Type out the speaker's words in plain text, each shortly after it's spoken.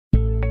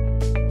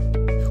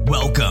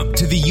Welcome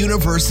to the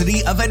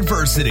University of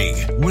Adversity,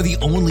 where the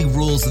only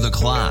rules of the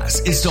class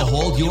is to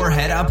hold your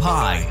head up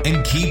high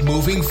and keep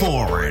moving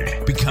forward.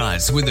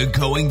 Because when the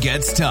going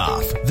gets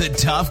tough, the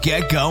tough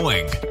get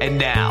going. And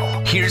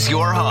now, here's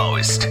your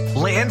host,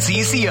 Lance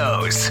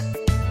Ecios.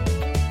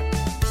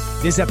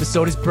 This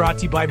episode is brought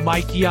to you by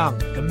Mike Young,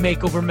 the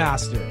Makeover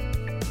Master.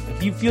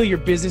 If you feel your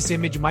business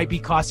image might be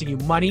costing you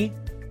money,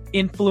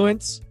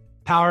 influence,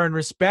 power, and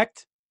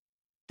respect,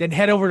 then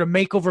head over to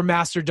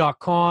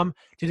makeovermaster.com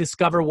to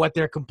discover what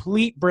their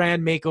complete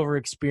brand makeover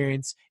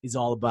experience is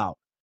all about.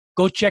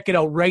 Go check it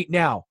out right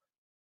now,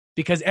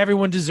 because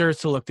everyone deserves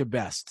to look their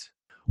best.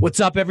 What's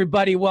up,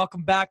 everybody?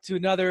 Welcome back to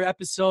another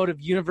episode of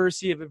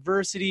University of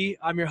Adversity.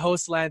 I'm your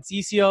host, Lance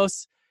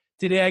Ecios.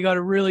 Today, I got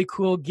a really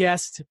cool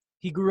guest.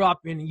 He grew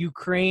up in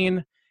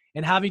Ukraine,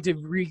 and having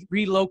to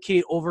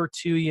relocate over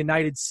to the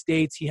United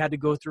States, he had to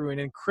go through an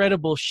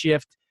incredible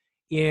shift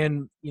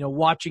in,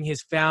 watching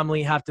his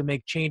family have to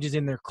make changes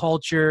in their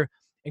culture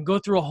and go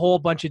through a whole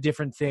bunch of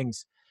different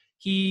things.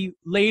 He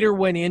later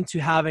went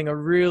into having a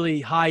really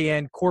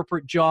high-end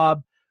corporate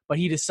job, but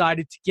he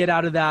decided to get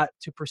out of that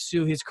to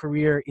pursue his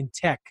career in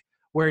tech,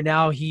 where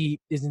now he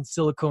is in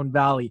Silicon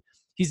Valley.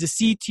 He's a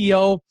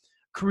CTO,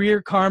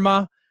 Career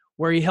Karma,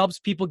 where he helps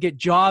people get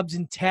jobs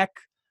in tech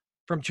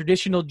from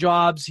traditional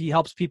jobs. He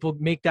helps people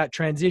make that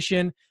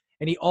transition.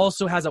 And he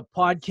also has a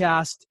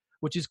podcast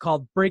which is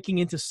called Breaking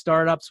Into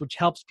Startups, which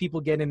helps people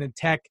get into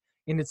tech.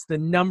 And it's the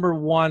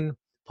 #1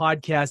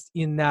 podcast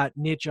in that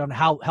niche on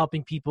how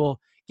helping people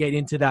get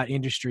into that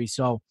industry.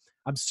 So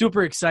I'm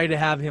super excited to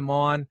have him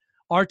on.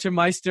 Artur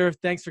Meister,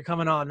 thanks for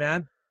coming on,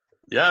 man.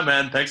 Yeah,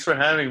 man. Thanks for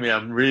having me.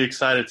 I'm really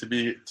excited to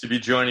be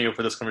joining you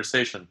for this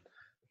conversation.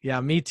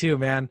 Yeah, me too,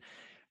 man.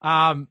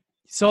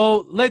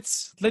 So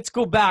let's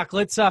go back.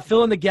 Let's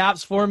fill in the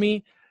gaps for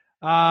me.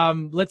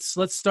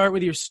 Let's start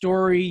with your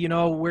story,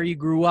 where you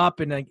grew up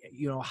and,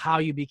 how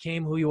you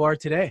became who you are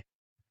today.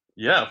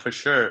 Yeah, for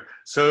sure.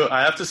 So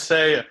I have to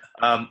say,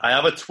 I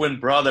have a twin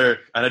brother,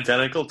 an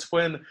identical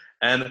twin,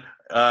 and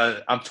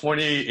I'm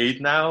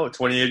 28 now,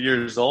 28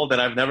 years old,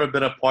 and I've never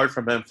been apart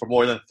from him for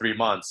more than 3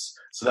 months.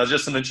 So that's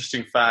just an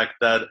interesting fact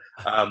that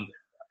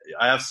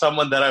I have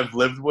someone that I've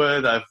lived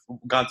with, I've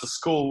gone to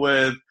school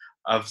with,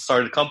 I've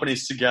started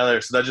companies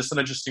together. So that's just an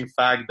interesting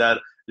fact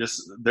that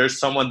there's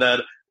someone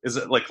that is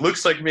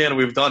looks like me, and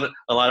we've done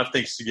a lot of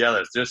things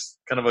together. It's just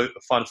kind of a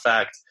fun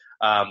fact.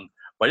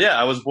 But yeah,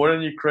 I was born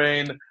in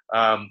Ukraine.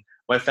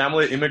 My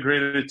family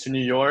immigrated to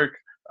New York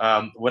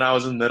when I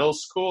was in middle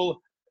school,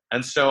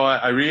 and so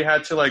I really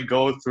had to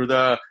go through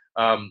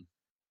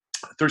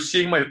through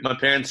seeing my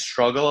parents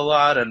struggle a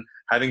lot and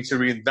having to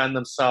reinvent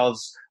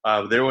themselves.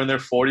 They were in their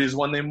 40s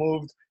when they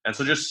moved, and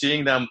so just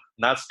seeing them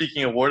not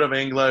speaking a word of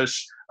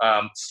English,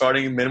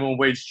 starting minimum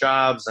wage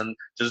jobs, and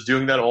just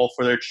doing that all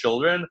for their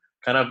children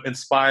kind of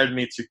inspired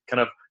me to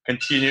kind of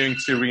continuing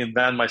to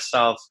reinvent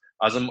myself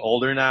as I'm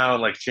older now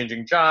and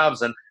changing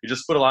jobs. And it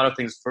just put a lot of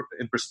things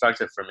in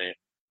perspective for me.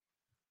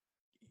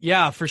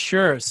 Yeah, for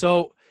sure.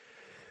 So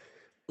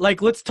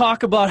let's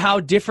talk about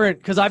how different,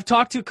 because I've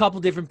talked to a couple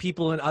different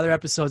people in other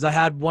episodes. I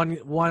had one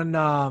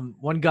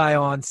guy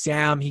on,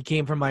 Sam. He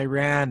came from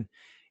Iran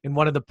in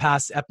one of the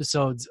past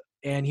episodes,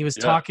 and he was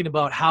talking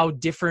about how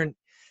different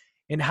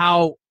and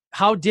how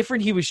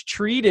different he was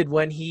treated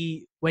when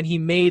he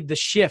made the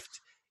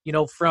shift.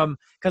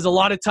 Because a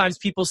lot of times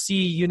people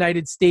see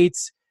United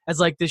States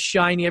as this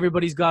shiny,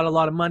 everybody's got a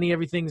lot of money,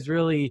 everything's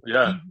really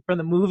from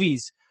the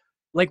movies.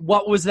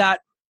 What was that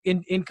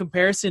in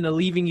comparison to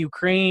leaving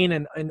Ukraine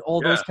and all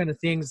those kind of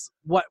things?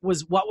 What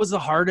was the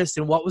hardest,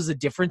 and what was the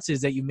differences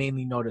that you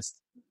mainly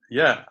noticed?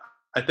 Yeah,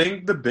 I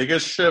think the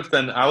biggest shift,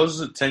 and I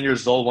was 10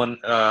 years old when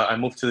I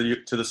moved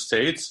to the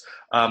States.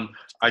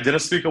 I didn't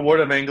speak a word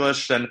of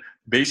English, and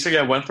basically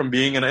I went from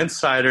being an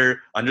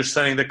insider,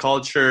 understanding the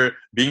culture,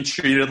 being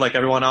treated like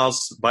everyone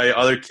else by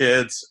other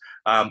kids,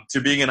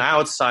 to being an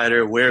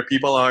outsider where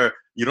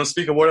you don't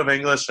speak a word of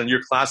English, and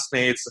your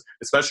classmates,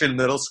 especially in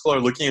middle school,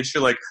 are looking at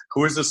you like,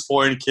 who is this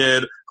foreign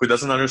kid who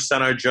doesn't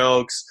understand our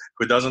jokes,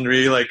 who doesn't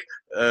really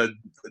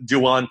do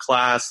well in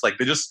class?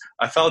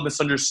 I felt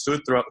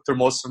misunderstood through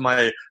most of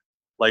my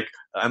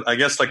I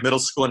guess middle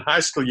school and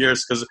high school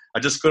years, because I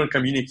just couldn't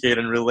communicate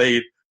and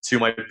relate to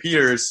my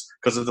peers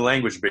because of the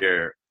language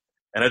barrier.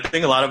 And I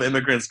think a lot of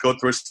immigrants go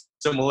through a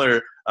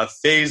similar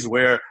phase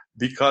where,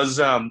 because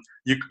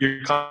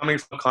you're coming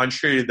from a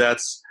country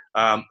that's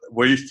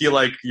where you feel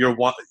like you're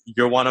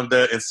one of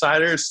the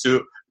insiders,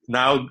 to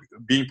now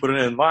being put in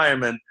an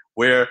environment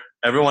where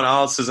everyone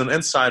else is an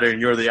insider and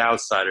you're the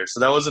outsider. So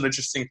that was an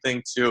interesting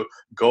thing to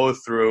go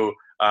through.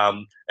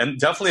 And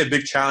definitely a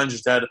big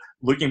challenge that,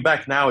 looking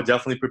back now, it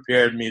definitely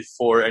prepared me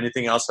for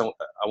anything else I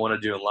want to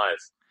do in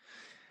life.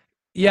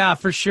 Yeah,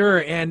 for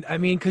sure. And I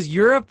mean, because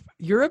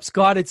Europe's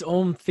got its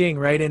own thing,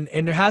 right?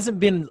 And there hasn't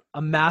been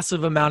a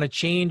massive amount of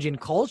change in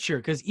culture,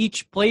 because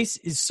each place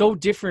is so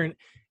different.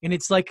 And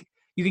it's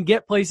you can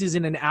get places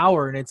in an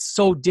hour, and it's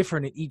so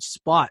different at each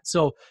spot.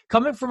 So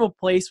coming from a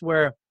place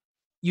where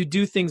you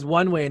do things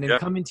one way, and then Yeah.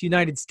 coming to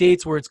United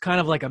States where it's kind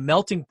of like a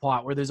melting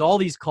pot where there's all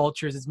these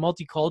cultures, it's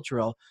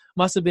multicultural,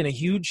 must have been a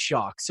huge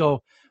shock.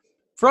 So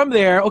from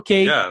there,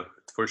 okay, Yeah,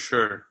 for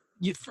sure.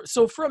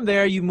 so from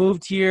there you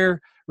moved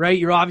here, right?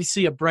 You're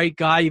obviously a bright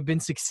guy, you've been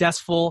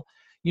successful.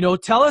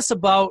 Tell us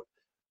about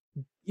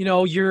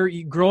your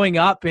growing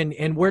up,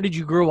 and where did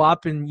you grow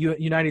up in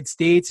United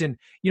States, and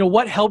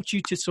what helped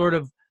you to sort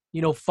of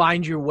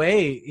find your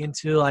way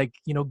into like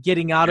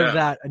getting out of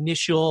that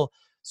initial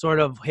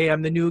sort of, hey,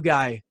 I'm the new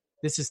guy,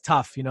 this is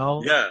tough.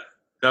 Yeah,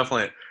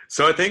 definitely.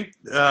 So I think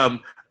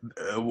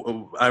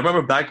I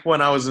remember back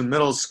when I was in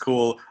middle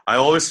school, I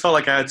always felt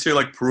like I had to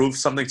like prove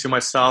something to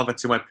myself and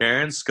to my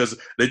parents because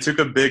they took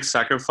a big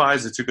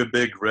sacrifice, they took a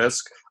big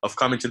risk of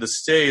coming to the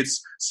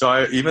States.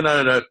 So even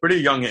at a pretty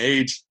young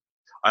age,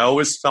 I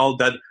always felt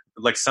that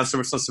like sense of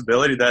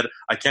responsibility that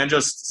I can't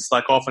just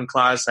slack off in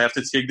class. I have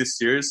to take this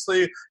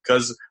seriously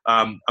because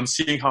I'm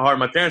seeing how hard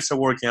my parents are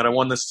working. I don't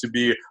want this to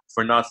be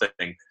for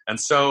nothing. And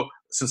so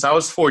since I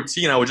was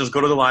 14, I would just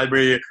go to the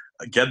library,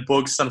 get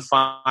books on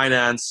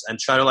finance, and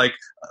try to like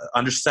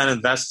understand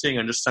investing,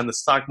 understand the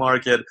stock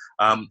market.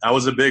 I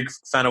was a big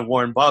fan of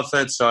Warren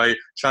Buffett, so I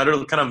try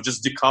to kind of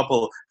just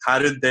decouple how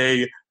did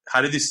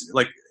these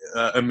like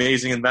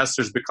amazing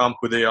investors become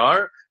who they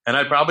are. And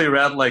I probably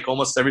read like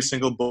almost every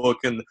single book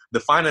in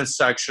the finance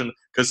section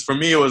because for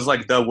me it was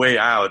like the way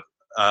out.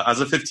 As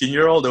a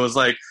 15-year-old, it was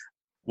like,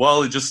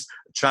 well, just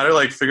try to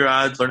like figure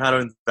out, learn how to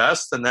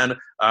invest, and then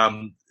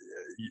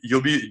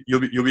you'll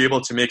be able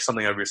to make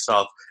something of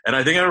yourself. And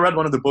I think I read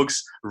one of the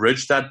books,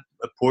 Rich Dad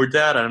Poor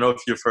Dad. I don't know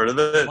if you've heard of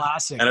it.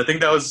 Classic. And I think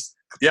that was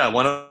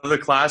one of the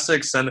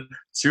classics. And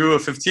to a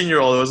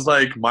 15-year-old, it was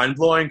like mind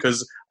blowing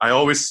because I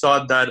always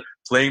thought that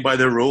playing by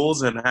the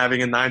rules and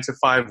having a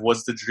 9-to-5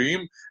 was the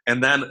dream.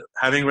 And then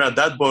having read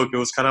that book, it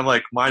was kind of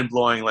like mind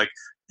blowing. Like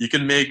you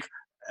can make,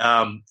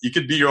 you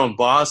could be your own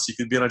boss, you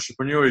could be an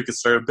entrepreneur, you could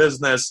start a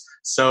business.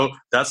 So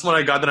that's when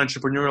I got that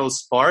entrepreneurial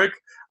spark.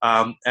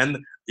 And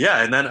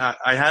then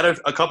I had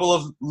a couple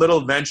of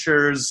little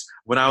ventures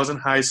when I was in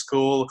high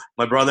school.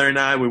 My brother and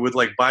I, we would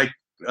like buy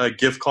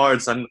gift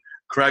cards on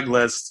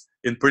Craigslist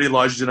in pretty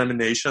large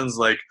denominations.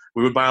 Like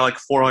we would buy like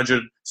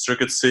 400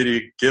 Circuit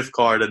City gift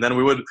card, and then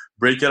we would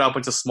break it up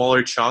into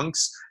smaller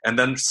chunks and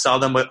then sell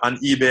them on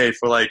eBay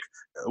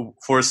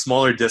for a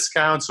smaller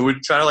discount. So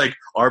we'd try to like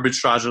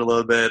arbitrage it a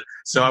little bit.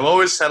 So I've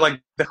always had like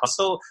the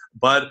hustle,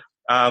 but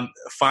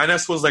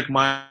finance was like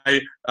my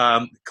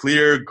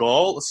clear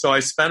goal. So I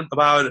spent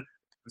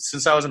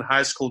since I was in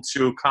high school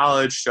to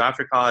college to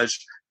after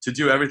college to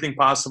do everything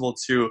possible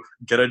to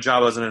get a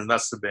job as an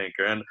investment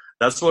banker. And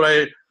that's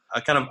what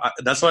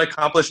that's what I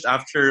accomplished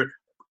after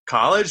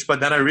college.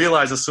 But then I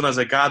realized as soon as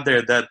I got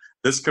there that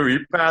this career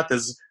path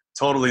is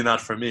totally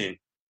not for me.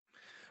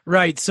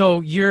 Right.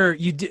 So you're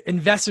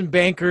investment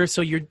banker.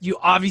 So you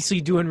obviously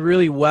doing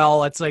really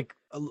well. It's like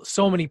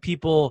so many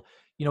people,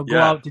 go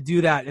out to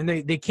do that, and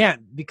they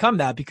can't become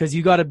that because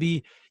you got to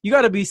be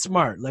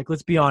smart. Like,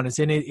 let's be honest.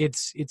 And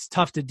it's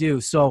tough to do.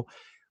 So,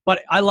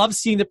 but I love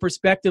seeing the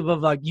perspective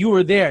of like, you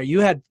were there, you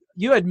had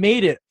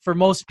made it for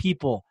most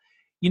people.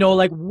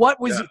 Like what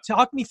was,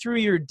 talk me through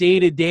your day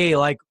to day.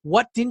 Like,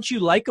 what didn't you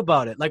like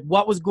about it? Like,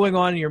 what was going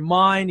on in your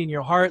mind, in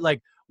your heart?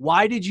 Like,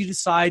 why did you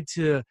decide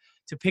to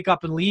pick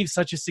up and leave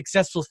such a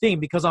successful thing?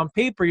 Because on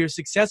paper you're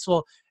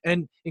successful,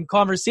 and in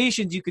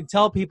conversations you can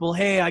tell people,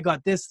 hey, I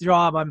got this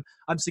job,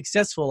 I'm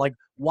successful. Like,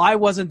 why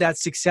wasn't that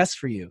success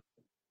for you?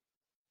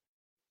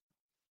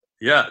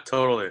 Yeah,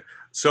 totally.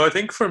 So I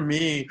think for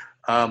me,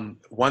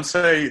 once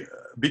I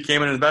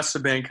became an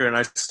investment banker and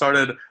I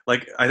started,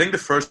 like, I think the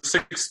first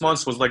 6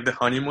 months was like the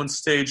honeymoon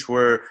stage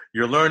where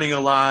you're learning a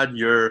lot,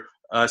 you're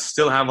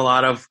still have a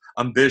lot of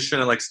ambition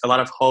and like a lot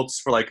of hopes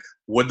for like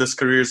what this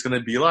career is going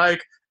to be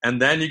like. And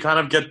then you kind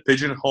of get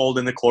pigeonholed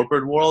in the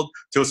corporate world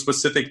to a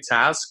specific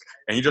task,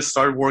 and you just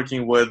start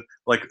working with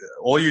like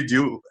all you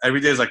do every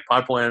day is like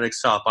PowerPoint and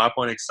Excel,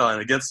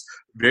 and it gets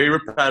very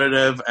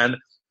repetitive. And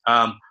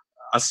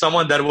as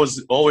someone that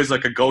was always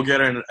like a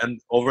go-getter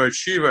and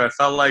overachiever, I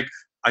felt like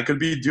I could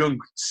be doing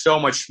so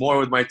much more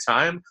with my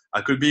time.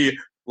 I could be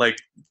like,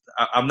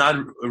 I'm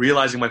not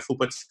realizing my full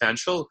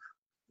potential.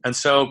 And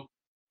so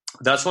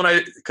that's when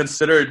I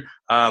considered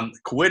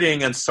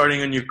quitting and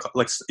starting a new,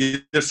 like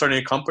either starting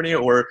a company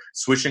or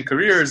switching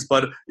careers.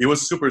 But it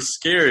was super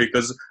scary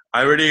because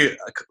I already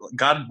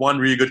got one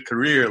really good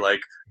career.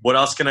 Like, what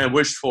else can I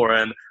wish for?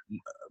 And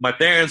my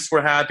parents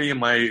were happy.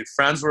 My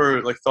friends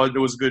were like, thought it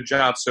was a good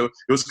job. So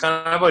it was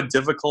kind of a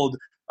difficult,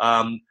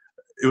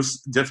 it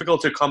was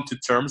difficult to come to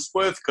terms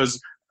with because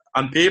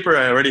on paper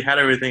I already had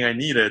everything I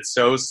needed.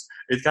 So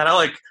it kind of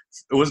like,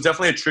 it was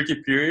definitely a tricky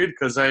period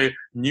because I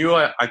knew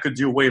I could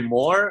do way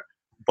more,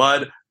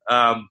 but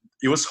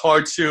it was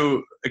hard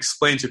to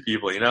explain to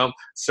people,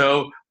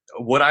 So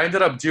what I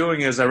ended up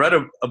doing is I read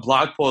a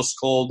blog post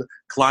called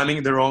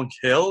Climbing the Wrong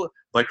Hill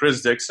by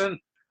Chris Dixon,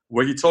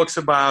 where he talks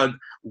about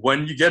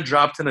when you get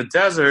dropped in a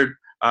desert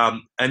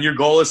and your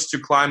goal is to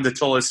climb the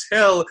tallest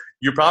hill,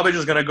 you're probably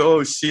just going to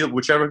go see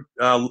whichever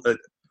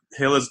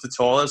hill is the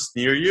tallest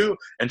near you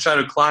and try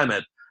to climb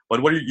it.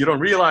 But what you don't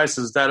realize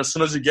is that as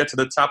soon as you get to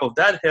the top of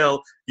that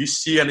hill, you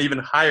see an even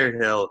higher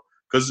hill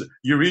because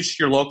you reach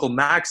your local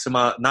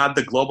maxima, not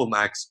the global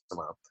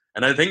maxima.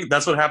 And I think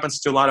that's what happens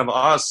to a lot of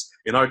us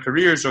in our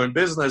careers or in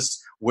business,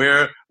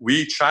 where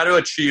we try to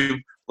achieve,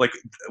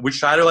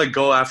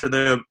 go after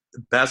the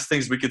best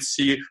things we could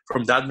see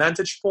from that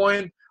vantage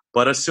point.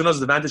 But as soon as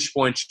the vantage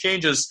point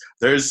changes,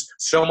 there's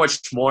so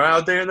much more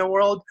out there in the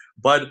world.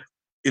 But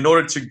in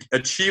order to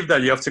achieve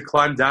that, you have to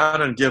climb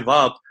down and give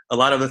up a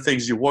lot of the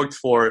things you worked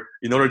for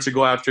in order to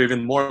go after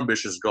even more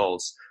ambitious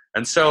goals.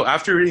 And so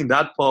after reading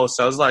that post,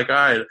 I was like, all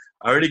right,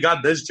 I already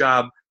got this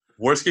job.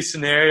 Worst case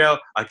scenario,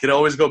 I could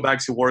always go back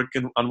to work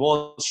on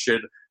Wall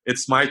Street.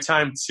 It's my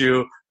time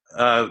to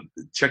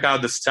check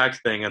out this tech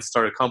thing and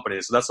start a company.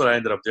 So that's what I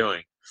ended up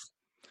doing.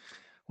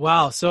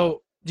 Wow.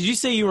 So did you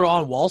say you were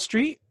on Wall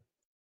Street?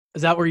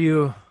 Is that where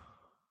you?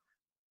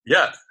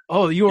 Yeah.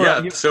 Oh, you were.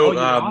 Yeah. You so were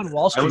on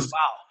Wall Street.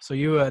 Wow. So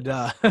you had.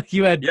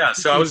 Yeah.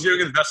 So I was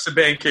doing investment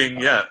banking.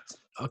 Yeah.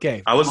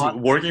 Okay. I was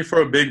working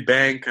for a big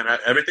bank, and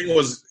everything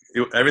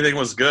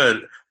was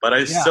good, but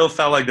I still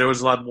felt like there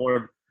was a lot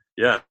more.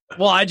 Yeah.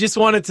 Well, I just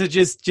wanted to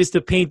just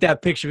to paint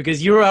that picture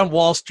because you were on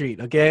Wall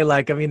Street. Okay.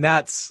 Like, I mean,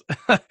 that's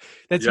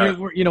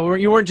you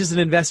weren't just an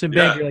investment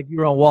banker. Like, you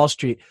were on Wall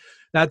Street.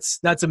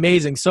 That's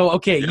amazing. So,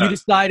 okay. You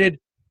decided,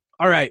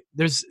 all right,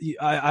 there's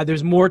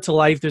more to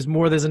life. There's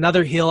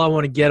another hill I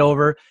want to get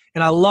over.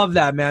 And I love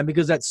that, man,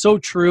 because that's so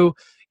true.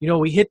 You know,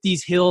 we hit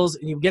these hills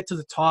and you get to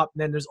the top,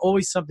 and then there's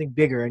always something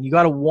bigger, and you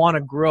got to want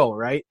to grow.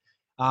 Right.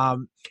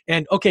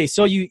 And okay.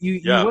 So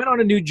you went on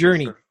a new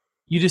journey. Sure.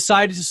 You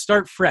decided to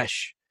start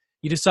fresh.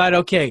 You decide,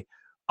 okay,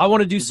 I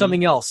want to do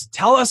something else.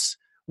 Tell us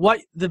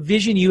what the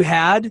vision you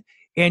had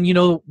and,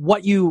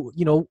 what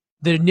the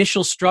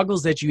initial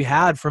struggles that you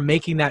had from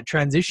making that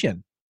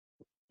transition.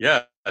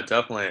 Yeah,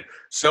 definitely.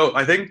 So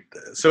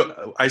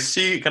I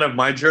see kind of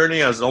my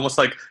journey as almost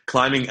like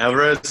climbing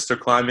Everest or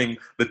climbing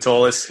the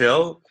tallest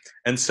hill.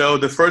 And so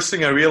the first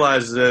thing I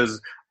realized is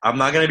I'm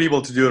not going to be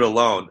able to do it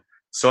alone.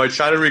 So I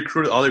try to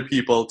recruit other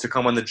people to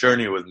come on the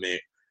journey with me.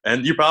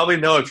 And you probably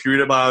know, if you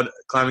read about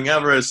climbing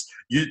Everest,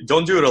 you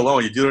don't do it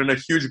alone. You do it in a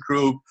huge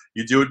group.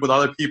 You do it with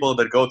other people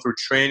that go through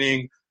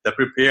training, that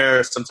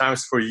prepare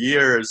sometimes for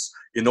years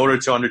in order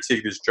to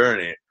undertake this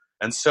journey.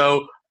 And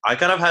so I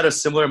kind of had a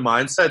similar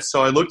mindset.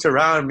 So I looked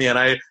around me and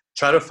I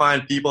tried to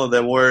find people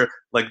that were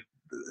like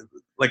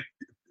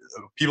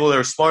people that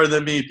were smarter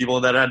than me,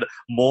 people that had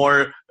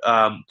more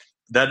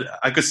that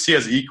I could see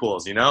as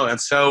equals,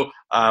 And so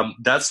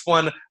that's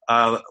when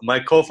my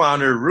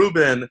co-founder,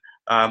 Ruben,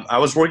 I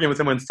was working with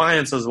him in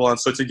finance as well. And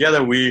so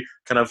together we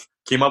kind of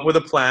came up with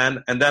a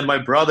plan. And then my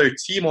brother,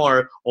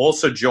 Timur,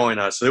 also joined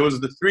us. So it was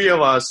the three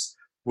of us.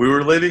 We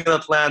were living in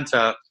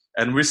Atlanta.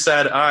 And we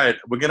said, all right,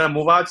 we're going to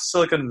move out to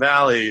Silicon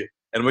Valley.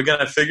 And we're going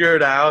to figure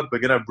it out. We're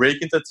going to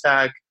break into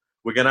tech.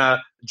 We're going to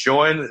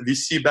join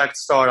VC-backed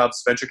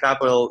startups, venture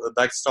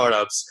capital-backed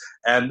startups.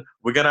 And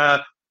we're going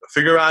to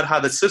figure out how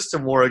the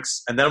system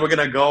works. And then we're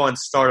going to go and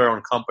start our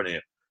own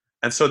company.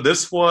 And so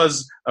this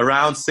was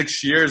around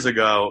 6 years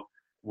ago,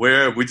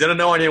 where we didn't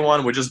know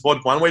anyone. We just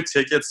bought one-way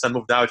tickets and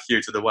moved out here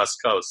to the West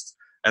Coast.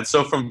 And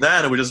so from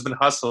then, we've just been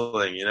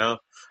hustling,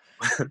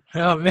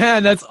 Oh,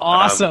 man, that's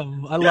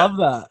awesome. I love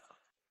that.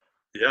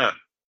 Yeah.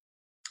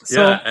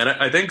 So, and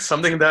I think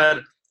something that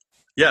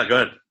 – go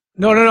ahead.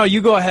 No,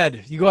 you go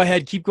ahead.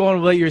 Keep going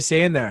with what you're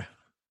saying there.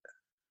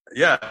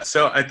 Yeah,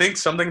 so I think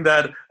something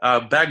that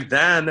back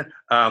then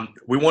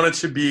we wanted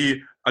to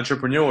be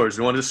entrepreneurs.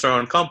 We wanted to start our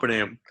own company.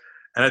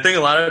 And I think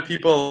a lot of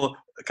people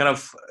kind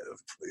of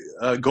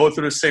go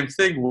through the same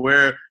thing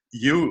where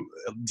you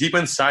deep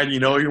inside,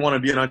 you want to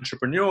be an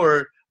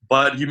entrepreneur,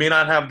 but you may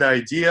not have the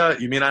idea,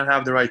 you may not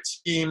have the right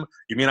team,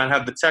 you may not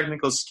have the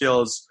technical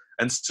skills.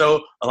 And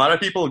so a lot of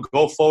people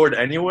go forward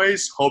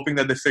anyways, hoping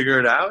that they figure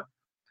it out.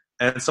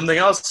 And something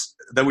else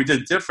that we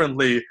did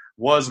differently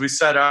was we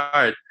said, all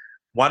right,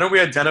 why don't we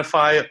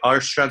identify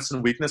our strengths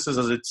and weaknesses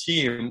as a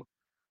team,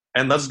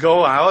 and let's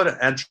go out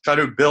and try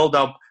to build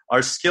up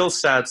our skill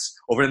sets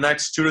over the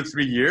next 2 to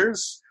 3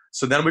 years.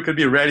 So then we could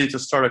be ready to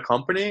start a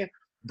company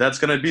that's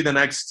going to be the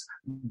next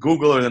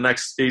Google or the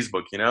next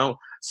Facebook,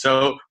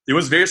 So it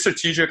was very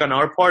strategic on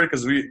our part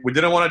because we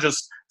didn't want to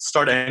just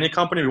start any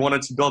company. We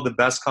wanted to build the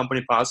best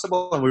company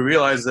possible. And we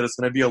realized that it's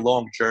going to be a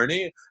long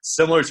journey,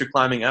 similar to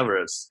climbing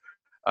Everest.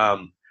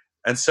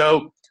 And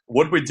so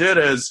what we did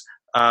is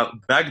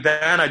back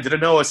then I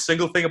didn't know a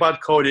single thing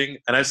about coding.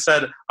 And I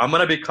said, I'm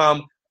going to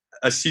become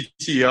a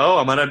CTO.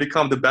 I'm going to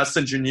become the best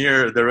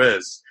engineer there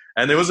is.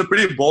 And it was a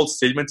pretty bold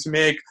statement to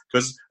make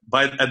because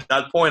at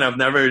that point, I've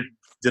never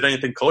did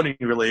anything coding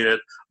related.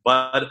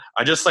 But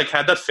I just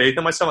had that faith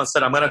in myself and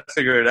said, I'm going to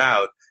figure it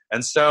out.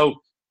 And so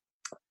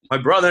my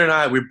brother and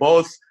I, we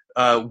both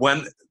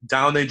went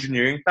down the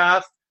engineering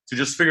path to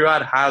just figure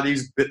out how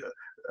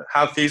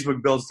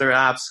Facebook builds their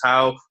apps,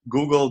 how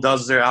Google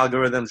does their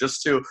algorithms,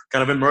 just to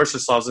kind of immerse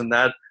ourselves in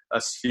that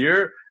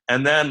sphere.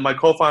 And then my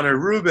co-founder,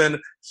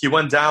 Ruben, he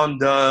went down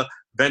the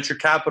venture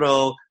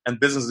capital and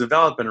business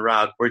development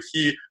route, where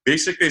he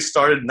basically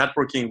started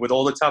networking with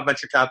all the top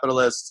venture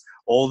capitalists,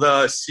 all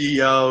the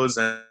CEOs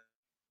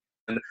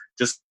and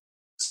just.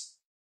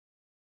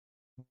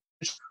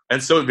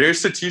 And so very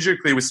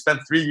strategically, we spent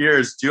 3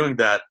 years doing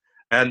that.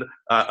 And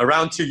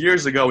around 2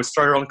 years ago, we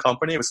started our own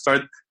company. We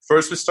started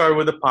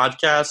with a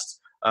podcast,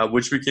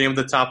 which became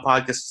the top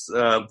podcast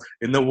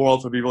in the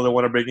world for people that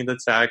want to break into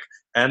tech.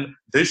 And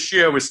this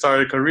year, we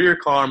started Career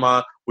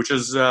Karma, which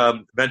is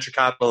venture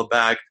capital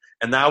backed.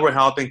 And now we're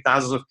helping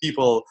thousands of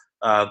people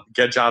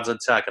get jobs in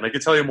tech. And I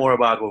can tell you more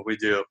about what we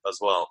do as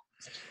well.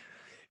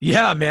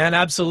 Yeah, man,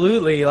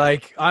 absolutely.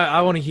 Like,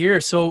 I want to hear.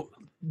 So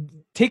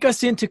take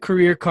us into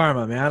Career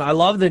Karma, man. I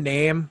love the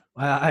name.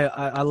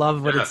 I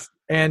love what it's,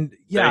 and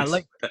Thanks.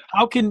 like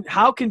how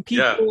can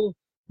people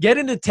get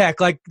into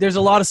tech? Like, there's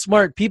a lot of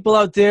smart people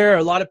out there,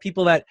 a lot of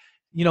people that,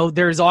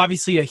 there's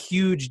obviously a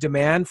huge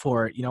demand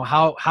for it.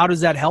 How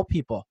does that help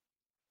people?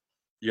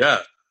 Yeah,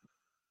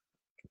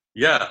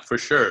 for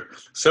sure.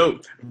 So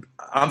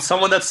I'm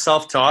someone that's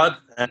self-taught,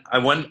 and I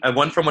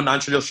went from a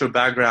non-traditional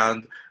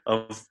background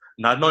of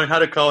not knowing how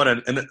to code,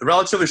 and in a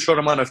relatively short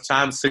amount of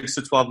time, 6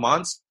 to 12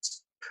 months,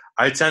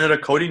 I attended a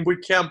coding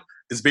bootcamp.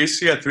 It's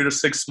basically a 3 to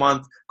 6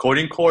 month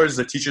coding course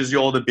that teaches you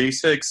all the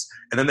basics,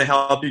 and then they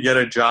help you get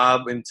a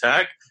job in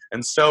tech.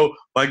 And so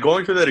by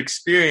going through that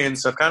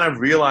experience, I've kind of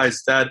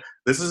realized that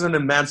this is an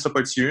immense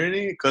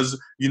opportunity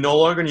because you no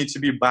longer need to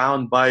be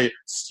bound by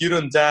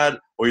student debt,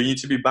 or you need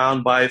to be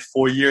bound by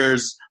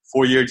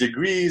 4-year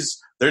degrees.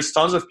 There's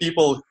tons of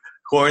people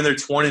who are in their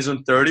 20s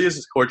and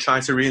 30s who are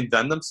trying to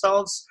reinvent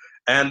themselves.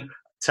 And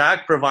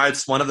tech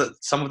provides some of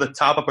the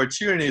top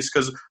opportunities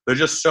because there's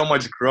just so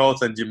much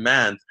growth and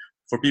demand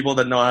for people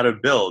that know how to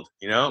build,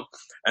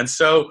 And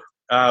so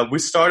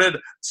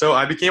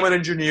I became an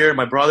engineer.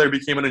 My brother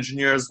became an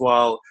engineer as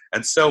well.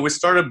 And so we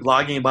started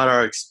blogging about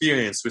our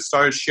experience. We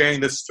started sharing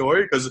this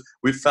story because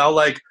we felt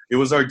like it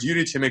was our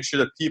duty to make sure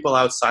that people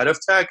outside of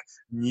tech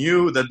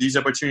knew that these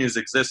opportunities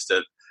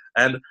existed.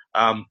 And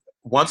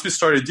once we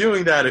started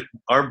doing that,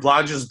 our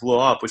blog just blew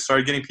up. We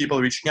started getting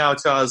people reaching out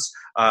to us,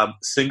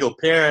 single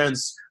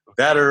parents,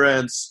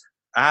 veterans,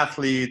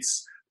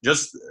 athletes,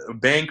 just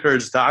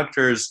bankers,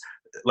 doctors.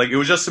 Like, it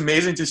was just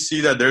amazing to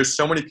see that there's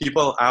so many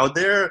people out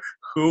there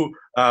who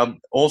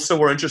also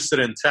were interested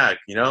in tech,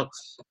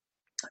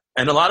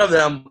 And a lot of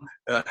them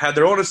had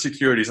their own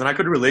insecurities, and I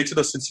could relate to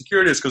those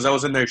insecurities because I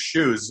was in their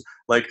shoes.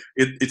 Like,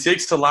 it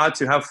takes a lot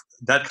to have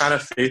that kind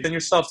of faith in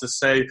yourself to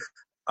say,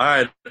 all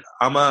right,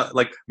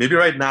 maybe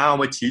right now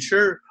I'm a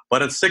teacher,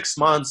 but in 6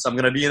 months I'm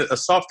going to be a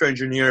software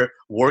engineer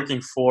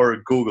working for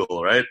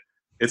Google, right?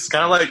 It's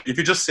kind of like, if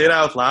you just say it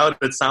out loud,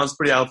 it sounds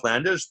pretty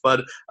outlandish,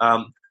 but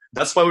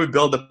that's why we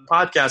build the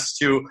podcast,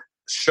 to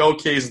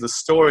showcase the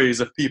stories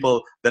of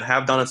people that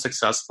have done it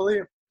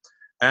successfully.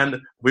 And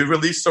we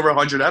released over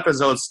 100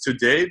 episodes to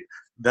date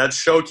that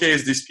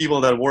showcase these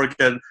people that work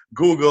at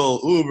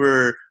Google,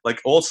 Uber, like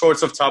all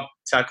sorts of top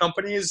tech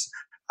companies.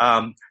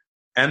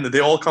 And they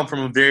all come from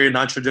a very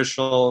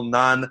non-traditional,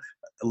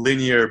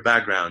 non-linear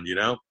background,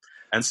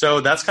 And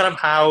so that's kind of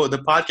how the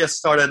podcast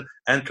started.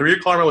 And Career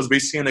Karma was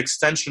basically an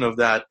extension of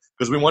that,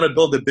 because we want to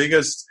build the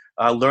biggest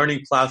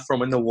learning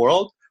platform in the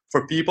world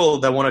for people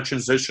that want to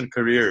transition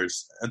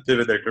careers and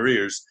pivot their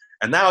careers.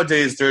 And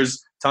nowadays, there's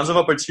tons of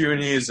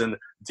opportunities in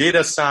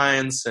data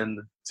science and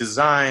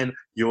design,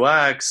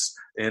 UX,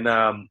 in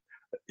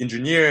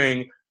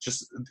engineering.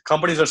 Just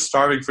companies are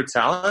starving for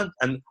talent.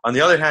 And on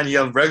the other hand, you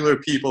have regular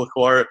people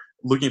who are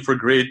looking for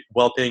great,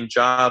 well-paying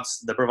jobs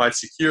that provide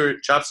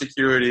job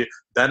security,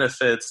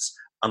 benefits,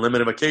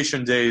 unlimited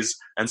vacation days.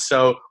 And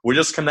so we're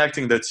just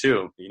connecting the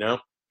two,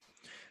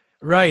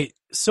 Right.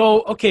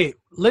 So, okay,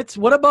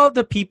 what about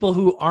the people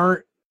who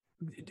aren't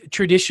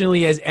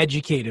traditionally as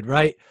educated,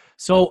 right?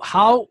 So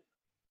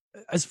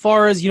as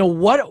far as,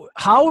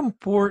 how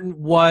important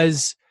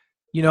was,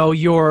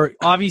 your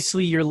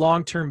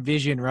long-term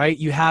vision, right?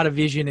 You had a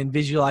vision, and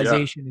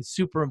visualization is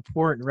super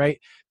important, right?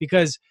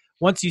 Because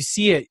once you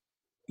see it,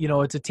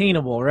 it's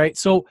attainable, right?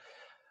 So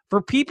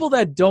for people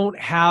that don't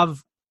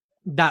have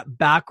that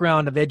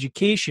background of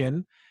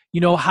education,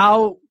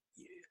 how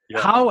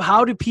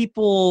do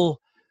people,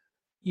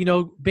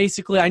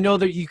 basically, I know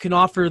that you can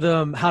offer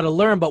them how to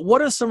learn, but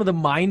what are some of the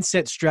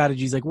mindset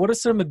strategies? Like, what are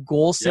some of the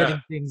goal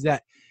setting things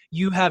that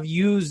you have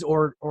used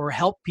or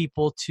help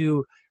people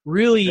to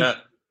really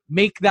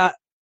make that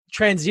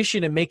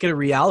transition and make it a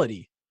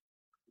reality?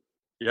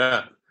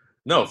 Yeah,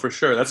 no, for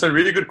sure. That's a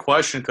really good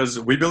question, because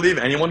we believe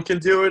anyone can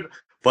do it,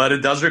 but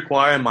it does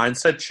require a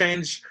mindset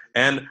change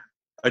and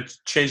a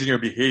change in your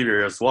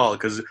behavior as well,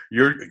 because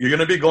you're going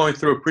to be going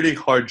through a pretty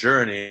hard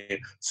journey.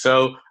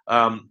 So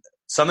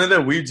something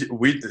that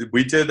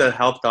we did that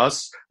helped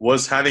us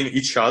was having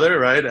each other,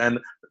 right? And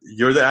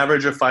you're the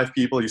average of 5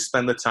 people you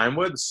spend the time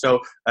with.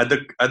 So at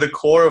the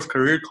core of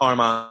Career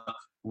Karma,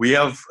 we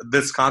have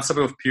this concept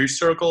of peer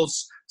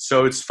circles.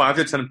 So it's 5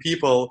 to 10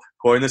 people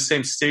who are in the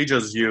same stage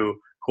as you,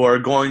 who are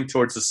going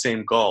towards the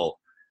same goal.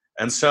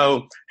 And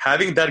so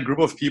having that group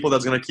of people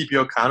that's going to keep you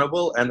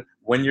accountable and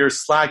when you're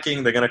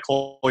slacking, they're going to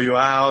call you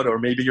out, or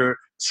maybe you're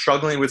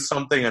struggling with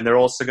something and they're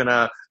also going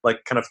to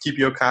like kind of keep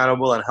you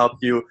accountable and help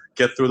you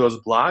get through those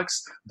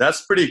blocks.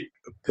 That's pretty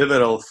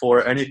pivotal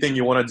for anything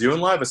you want to do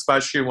in life,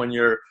 especially when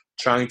you're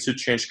trying to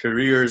change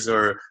careers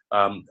or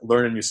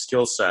learn a new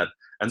skill set.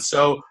 And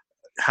so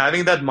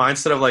having that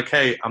mindset of like,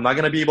 hey, I'm not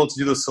going to be able to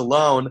do this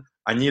alone.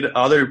 I need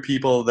other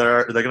people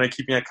they're going to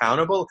keep me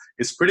accountable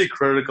is pretty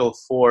critical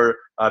for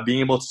being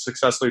able to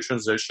successfully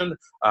transition.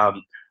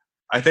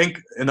 I think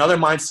another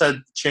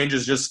mindset change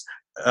is just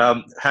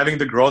having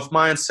the growth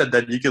mindset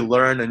that you can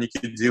learn and you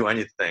can do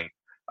anything.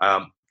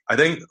 I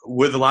think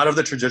with a lot of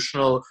the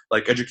traditional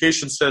like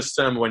education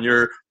system, when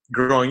you're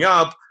growing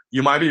up,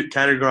 you might be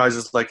categorized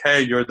as like,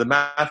 hey, you're the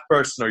math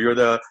person, or you're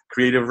the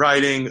creative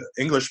writing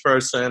English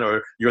person,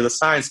 or you're the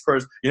science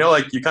person. You know,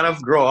 like you kind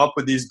of grow up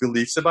with these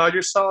beliefs about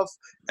yourself,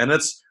 and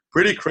it's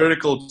pretty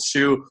critical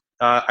to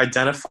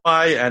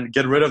identify and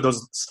get rid of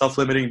those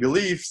self-limiting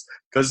beliefs,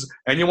 because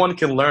anyone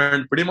can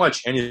learn pretty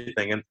much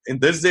anything. And in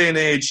this day and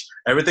age,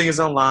 everything is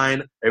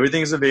online,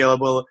 everything is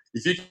available.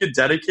 If you could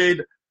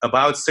dedicate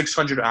about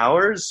 600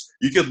 hours,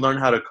 you could learn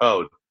how to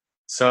code.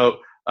 So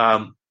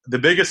the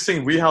biggest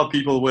thing we help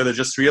people with is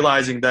just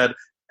realizing that,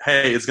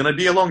 hey, it's going to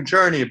be a long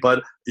journey,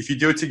 but if you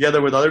do it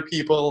together with other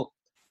people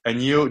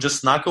and you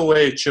just knock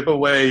away, chip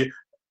away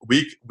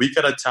week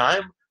at a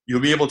time,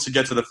 you'll be able to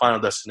get to the final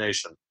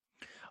destination.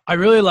 I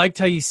really liked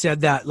how you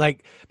said that,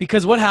 like,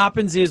 because what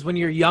happens is when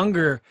you're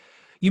younger,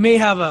 you may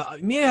have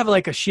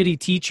like a shitty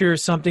teacher or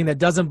something that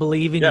doesn't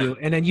believe in you,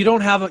 and then you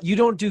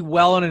don't do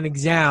well on an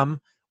exam,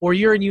 or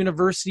you're in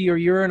university, or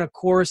you're in a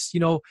course,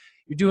 you know,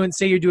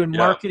 you're doing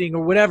marketing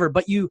or whatever,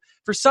 but you,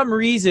 for some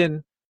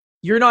reason,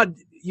 you're not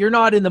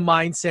in the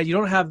mindset,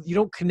 you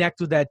don't connect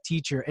with that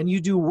teacher, and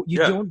you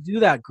don't do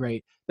that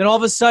great. Then all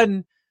of a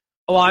sudden,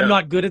 I'm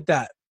not good at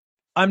that.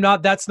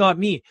 That's not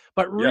me.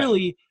 But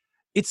really,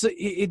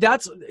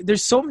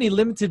 there's so many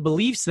limited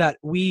beliefs that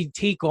we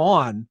take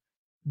on,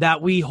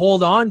 that we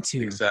hold on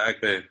to.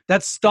 Exactly.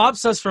 That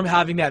stops us from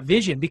having that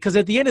vision, because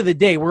at the end of the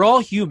day, we're all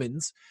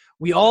humans.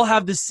 We all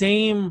have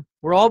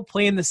we're all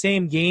playing the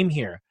same game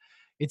here.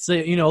 It's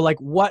like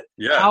what,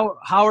 how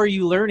are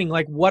you learning?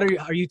 Like, what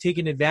are you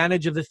taking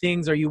advantage of the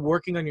things? Are you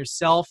working on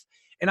yourself?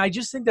 And I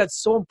just think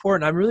that's so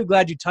important. I'm really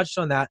glad you touched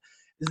on that,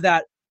 is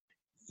that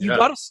you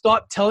got to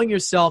stop telling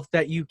yourself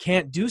that you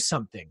can't do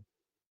something.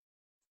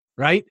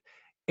 Right.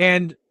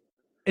 And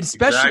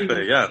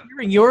especially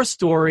hearing your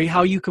story,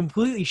 how you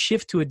completely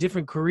shift to a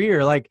different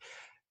career. Like,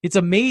 it's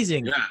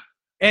amazing. Yeah.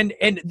 And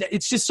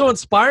it's just so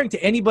inspiring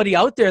to anybody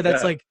out there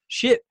that's like,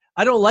 shit,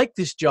 I don't like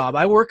this job.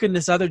 I work in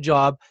this other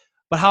job,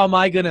 but how am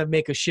I going to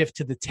make a shift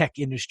to the tech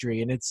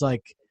industry? And it's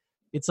like,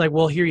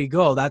 well, here you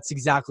go. That's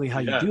exactly how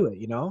you do it,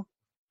 you know?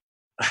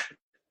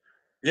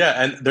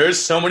 Yeah. And there's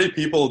so many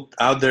people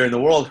out there in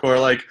the world who are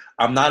like,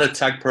 I'm not a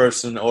tech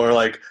person, or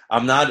like,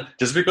 I'm not,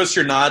 just because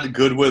you're not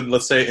good with,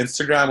 let's say,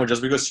 Instagram, or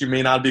just because you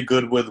may not be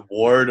good with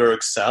Word or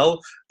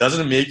Excel,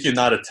 doesn't make you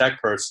not a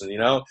tech person, you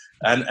know?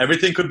 And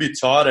everything could be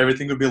taught,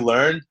 everything could be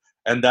learned.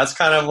 And that's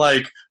kind of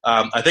like,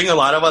 I think a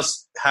lot of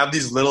us have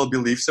these little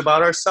beliefs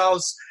about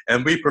ourselves,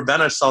 and we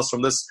prevent ourselves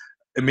from this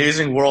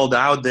amazing world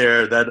out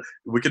there that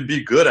we could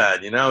be good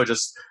at, you know,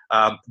 just,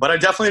 but I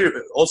definitely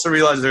also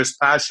realize there's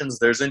passions,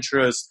 there's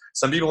interests.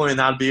 Some people may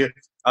not be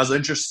as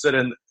interested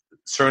in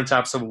certain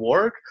types of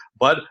work,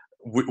 but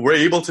we're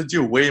able to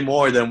do way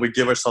more than we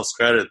give ourselves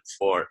credit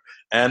for.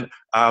 And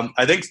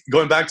I think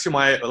going back to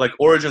my like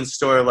origin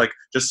story, like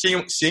just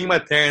seeing my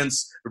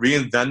parents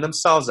reinvent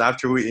themselves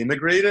after we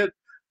immigrated,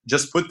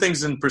 just put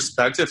things in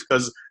perspective,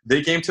 because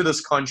they came to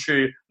this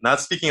country not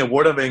speaking a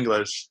word of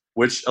English,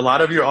 which a lot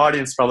of your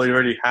audience probably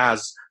already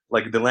has,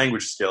 like the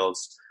language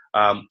skills.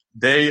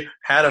 They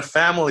had a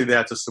family they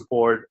had to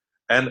support,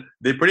 and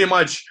they pretty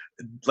much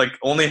like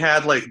only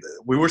had like,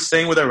 we were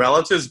staying with our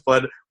relatives,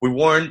 but we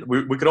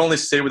could only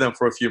stay with them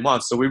for a few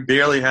months. So we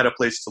barely had a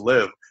place to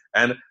live.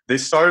 And they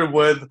started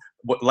with,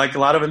 like a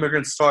lot of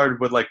immigrants started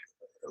with like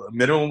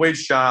minimum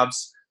wage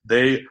jobs.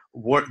 They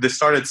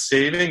started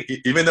saving,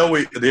 even though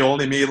they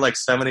only made like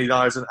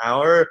 $70 an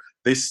hour.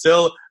 They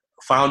still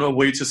found a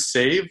way to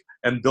save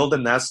and build a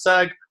nest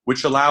egg,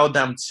 which allowed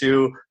them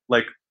to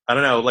like, I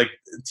don't know, like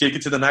take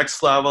it to the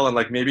next level and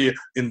like maybe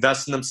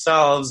invest in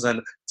themselves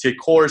and take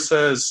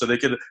courses so they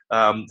could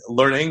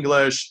learn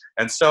English.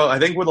 And so I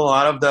think with a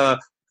lot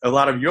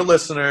of your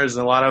listeners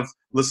and a lot of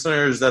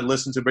listeners that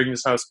listen to Breaking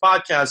This House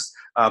podcast,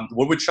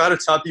 what we try to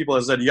tell people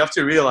is that you have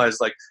to realize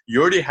like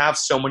you already have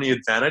so many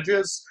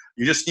advantages.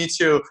 You just need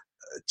to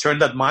turn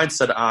that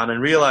mindset on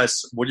and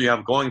realize what you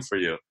have going for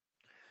you.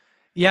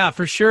 Yeah,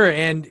 for sure.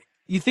 And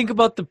you think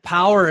about the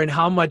power and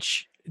how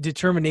much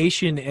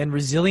determination and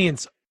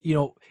resilience, you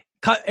know,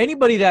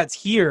 anybody that's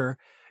here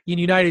in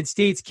the United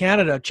States,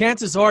 Canada,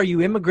 chances are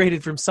you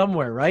immigrated from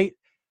somewhere, right?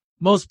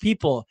 Most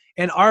people.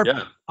 And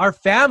our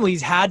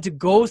families had to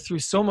go through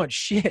so much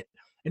shit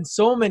and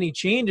so many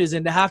changes,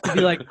 and to have to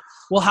be like,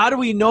 well, how do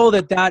we know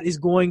that is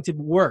going to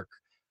work?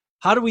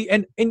 How do we,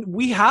 and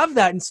we have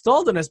that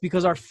installed in us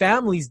because our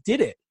families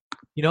did it,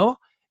 you know?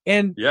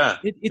 And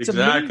it's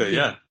exactly, amazing.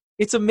 yeah.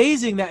 it's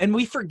amazing that, and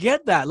we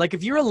forget that. Like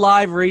if you're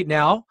alive right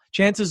now,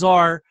 chances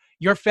are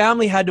your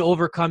family had to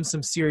overcome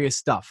some serious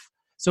stuff.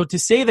 So to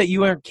say that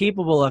you aren't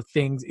capable of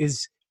things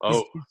is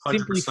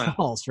simply 100%.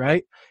 false,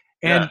 right?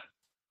 And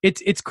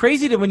it's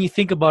crazy to when you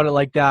think about it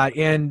like that.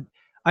 And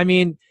I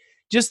mean,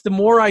 just the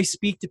more I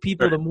speak to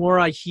people, the more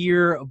I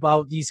hear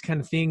about these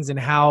kind of things and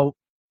how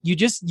you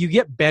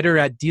get better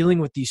at dealing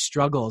with these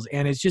struggles.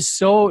 And it's just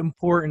so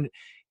important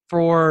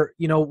for,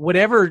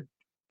 whatever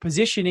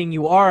positioning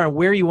you are and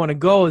where you want to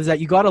go, is that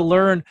you got to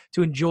learn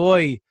to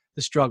enjoy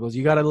the struggles.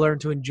 You got to learn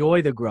to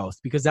enjoy the growth,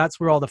 because that's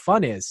where all the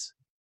fun is.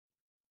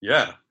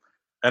 Yeah.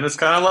 And it's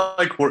kind of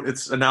like,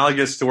 it's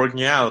analogous to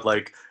working out.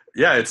 Like,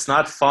 yeah, it's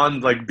not fun,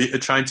 like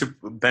trying to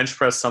bench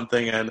press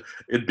something and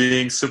it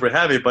being super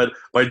heavy, but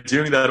by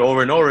doing that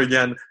over and over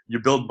again, you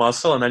build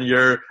muscle, and then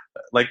you're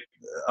like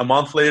a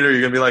month later,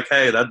 you're going to be like,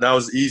 hey, that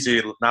was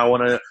easy. Now I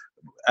want to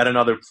add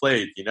another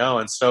plate,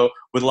 And so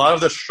with a lot of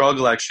the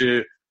struggle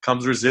actually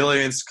comes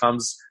resilience,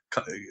 comes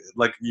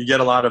like you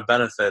get a lot of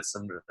benefits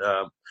and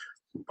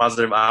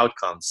positive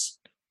outcomes.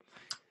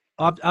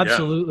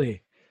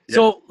 Absolutely. Yeah.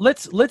 So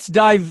let's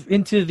dive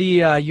into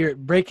the you're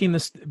breaking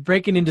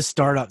into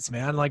startups,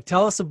 man. Like,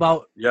 tell us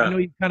about. I know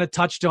you kind of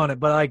touched on it,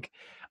 but like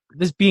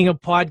this being a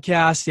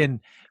podcast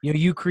and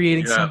you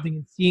creating something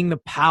and seeing the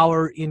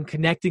power in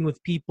connecting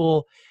with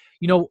people.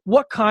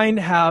 What kind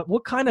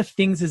of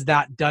things has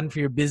that done for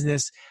your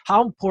business?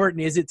 How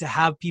important is it to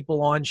have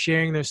people on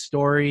sharing their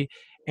story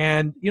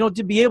and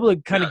to be able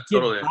to kind of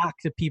give back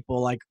to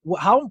people? Like,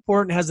 how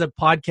important has a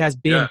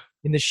podcast been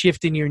in the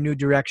shift in your new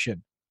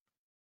direction?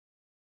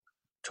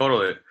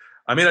 Totally.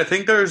 I mean, I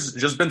think there's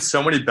just been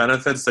so many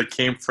benefits that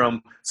came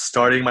from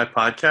starting my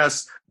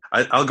podcast.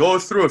 I'll go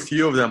through a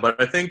few of them,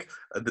 but I think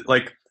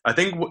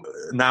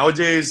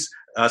nowadays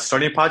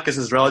starting a podcast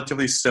is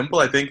relatively simple.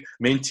 I think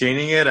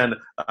maintaining it and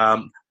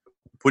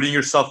putting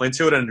yourself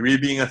into it and really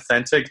being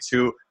authentic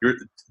to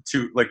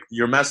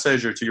your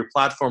message or to your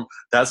platform,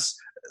 that's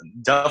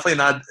definitely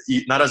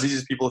not as easy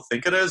as people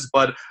think it is,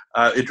 but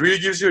it really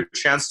gives you a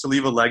chance to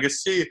leave a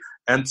legacy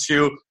and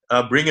to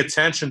bring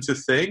attention to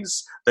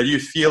things that you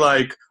feel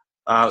like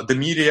the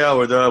media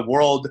or the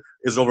world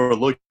is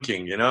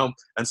overlooking,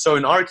 And so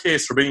in our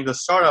case, for bringing the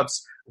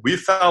startups, we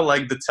felt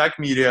like the tech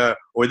media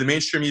or the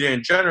mainstream media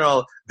in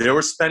general, they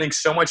were spending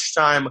so much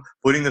time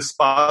putting the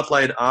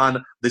spotlight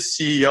on the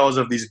CEOs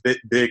of these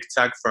big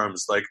tech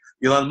firms like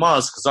Elon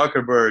Musk,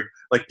 Zuckerberg,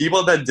 like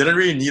people that didn't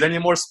really need any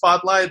more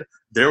spotlight.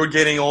 They were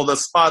getting all the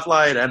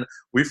spotlight, and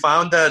we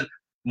found that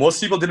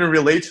most people didn't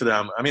relate to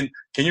them. I mean,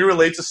 can you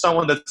relate to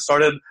someone that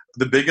started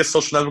the biggest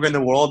social network in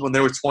the world when they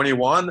were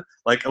 21?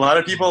 Like, a lot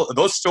of people,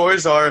 those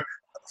stories are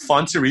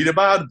fun to read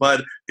about,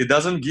 but it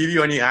doesn't give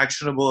you any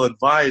actionable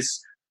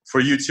advice for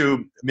you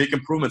to make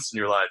improvements in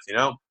your life,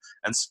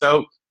 And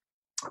so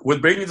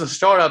with bringing the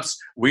startups,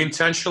 we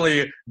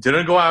intentionally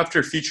didn't go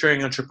after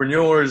featuring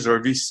entrepreneurs or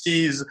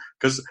VCs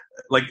because,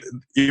 like,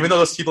 even though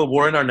those people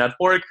were in our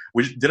network,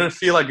 we didn't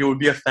feel like it would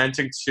be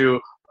authentic to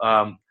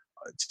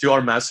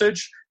our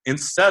message.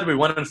 Instead, we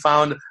went and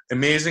found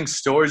amazing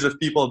stories of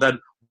people that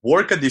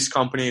work at these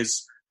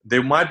companies. They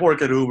might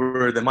work at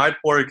Uber, they might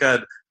work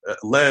at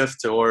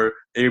Lyft or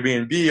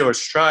Airbnb or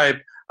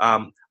Stripe,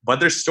 but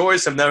their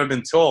stories have never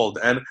been told.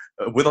 And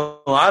with a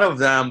lot of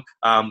them,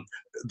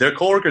 their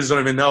coworkers don't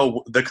even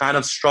know the kind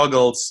of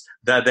struggles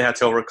that they had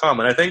to overcome.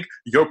 And I think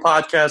your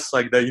podcast,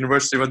 like the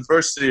University of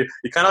Adversity,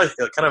 it kind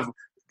of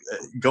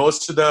goes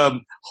to the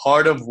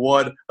heart of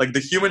what, like, the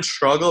human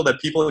struggle that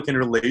people can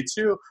relate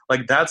to.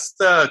 Like, that's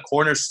the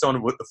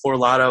cornerstone for a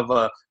lot of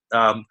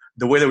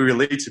the way that we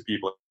relate to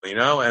people,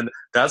 and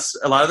that's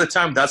a lot of the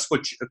time that's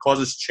what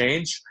causes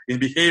change in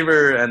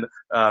behavior and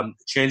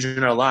change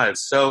in our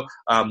lives. So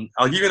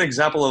I'll give you an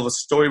example of a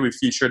story we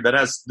featured that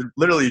has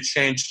literally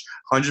changed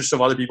hundreds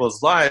of other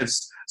people's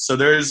lives. So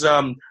there's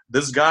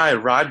this guy,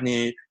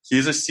 Rodney.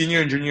 He's a senior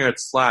engineer at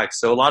Slack.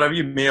 So a lot of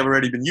you may have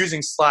already been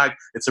using Slack.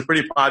 It's a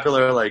pretty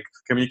popular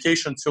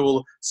communication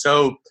tool.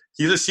 So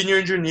he's a senior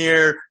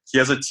engineer. He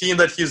has a team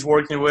that he's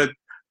working with.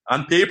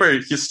 On paper,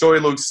 his story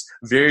looks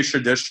very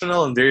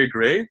traditional and very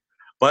great.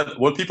 But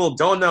what people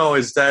don't know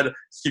is that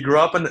he grew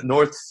up in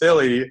North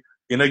Philly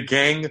in a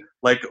gang,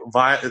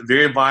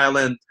 very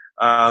violent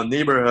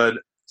neighborhood.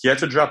 He had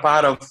to drop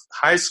out of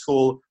high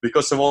school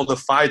because of all the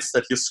fights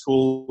that his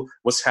school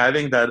was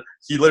having, that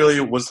he literally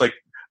was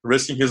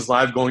risking his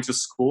life going to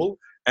school.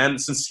 And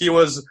since he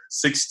was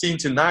 16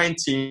 to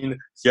 19,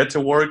 he had to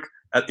work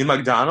in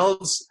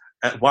McDonald's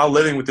while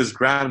living with his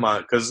grandma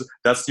because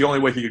that's the only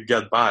way he could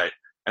get by.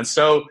 And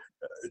so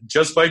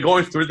just by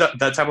going through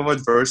that type of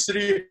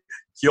adversity,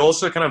 he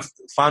also kind of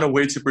found a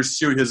way to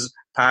pursue his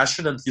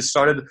passion, and he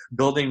started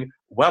building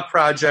web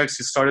projects.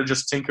 He started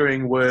just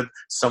tinkering with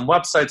some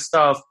website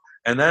stuff.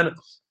 And then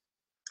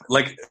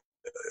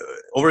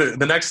over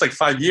the next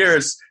 5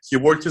 years, he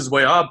worked his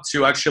way up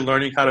to actually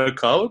learning how to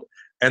code.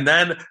 And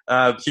then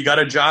he got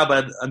a job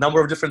at a number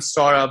of different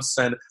startups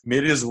and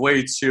made his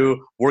way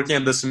to working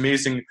at this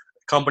amazing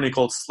company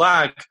called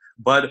Slack.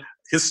 But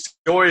his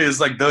story is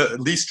like the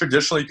least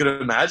traditional you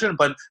could imagine,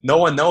 but no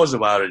one knows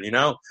about it, you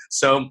know?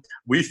 So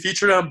we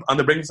featured him on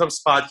the Breaking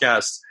Steps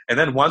podcast. And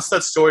then once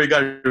that story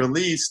got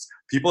released,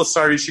 people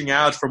started reaching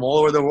out from all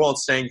over the world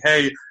saying,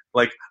 hey,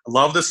 like,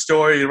 love the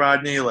story,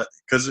 Rodney,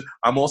 because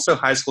I'm also a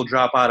high school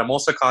dropout. I'm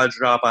also a college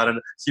dropout.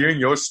 And hearing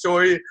your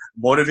story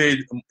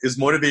is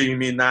motivating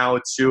me now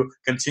to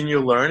continue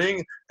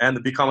learning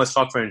and become a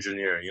software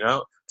engineer, you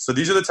know? So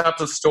these are the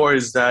types of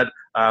stories that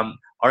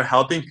are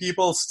helping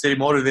people stay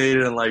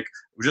motivated, and like,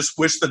 we just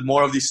wish that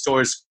more of these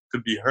stories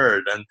could be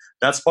heard. And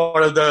that's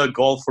part of the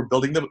goal for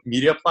building the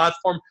media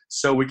platform,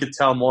 so we could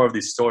tell more of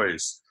these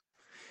stories.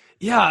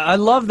 Yeah, I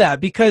love that,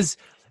 because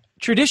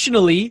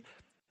traditionally,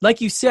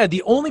 like you said,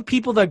 the only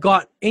people that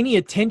got any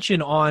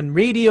attention on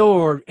radio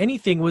or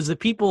anything was the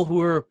people who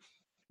were,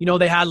 you know,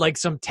 they had like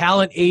some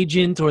talent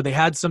agent, or they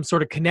had some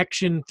sort of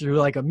connection through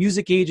like a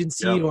music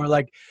agency, or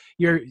like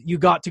you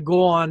got to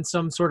go on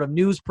some sort of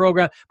news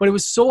program. But it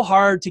was so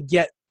hard to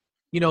get,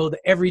 you know, the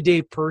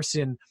everyday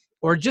person,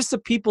 or just the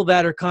people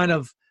that are kind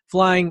of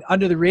flying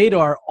under the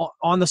radar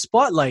on the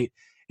spotlight.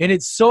 And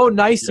it's so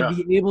nice to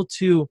be able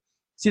to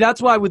see.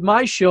 That's why with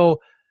my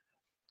show,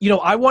 you know,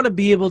 I want to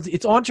be able to,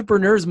 it's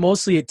entrepreneurs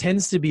mostly, it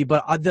tends to be,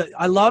 but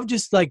I love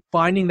just like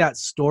finding that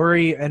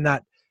story, and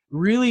that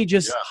really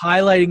just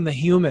highlighting the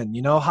human,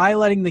 you know,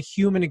 highlighting the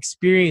human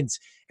experience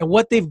and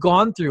what they've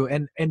gone through,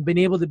 and been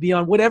able to be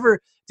on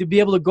whatever, to be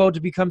able to go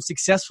to become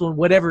successful in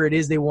whatever it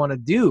is they want to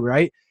do.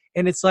 Right.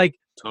 And it's like,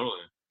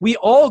 totally, we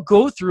all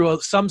go through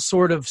some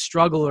sort of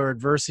struggle or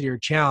adversity or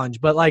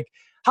challenge, but like,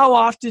 how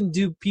often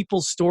do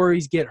people's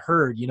stories get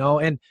heard, you know?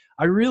 And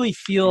I really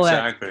feel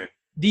that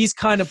these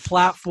kind of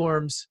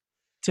platforms,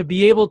 to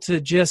be able to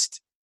just,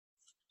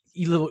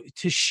 you know,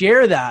 to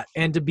share that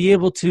and to be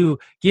able to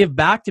give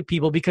back to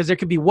people, because there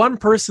could be one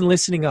person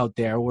listening out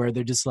there where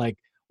they're just like,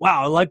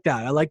 wow, I like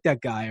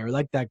that guy, or I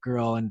like that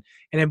girl. And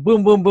then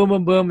boom, boom, boom,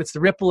 boom, boom. It's the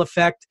ripple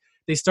effect.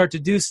 They start to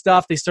do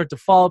stuff. They start to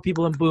follow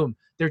people, and boom,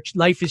 their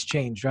life is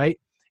changed. Right.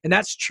 And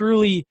that's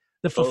truly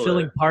the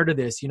fulfilling part of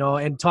this, you know,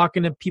 and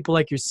talking to people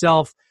like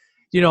yourself,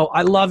 you know,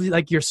 I love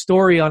like your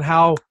story on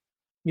how,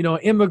 you know,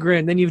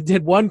 immigrant, then you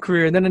did one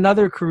career and then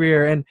another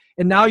career. And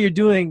now you're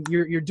doing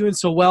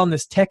so well in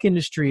this tech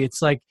industry.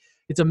 It's like,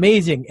 it's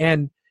amazing.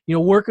 And, you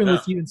know, working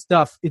with you and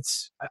stuff,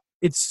 it's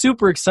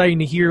super exciting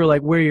to hear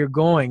like where you're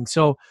going.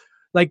 So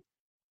like,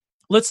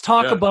 let's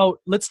talk about,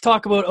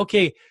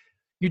 okay,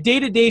 your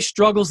day-to-day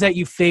struggles that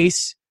you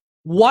face.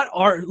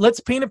 Let's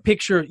paint a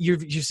picture. You're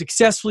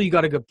successful. You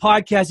got a good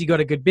podcast. You got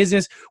a good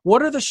business.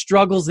 What are the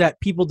struggles that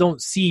people don't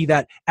see,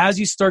 that as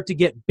you start to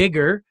get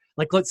bigger,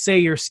 like let's say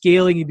you're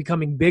scaling and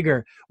becoming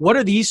bigger, what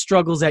are these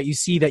struggles that you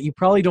see that you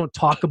probably don't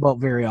talk about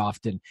very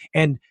often?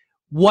 And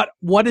what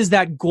is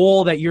that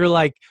goal that you're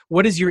like,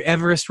 what is your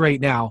Everest right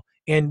now?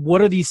 And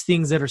what are these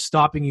things that are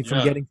stopping you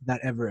from getting to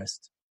that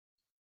Everest?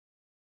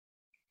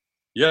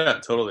 Yeah,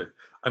 totally.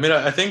 I mean,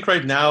 I think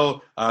right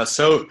now,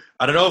 so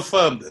I don't know if,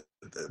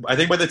 I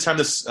think by the time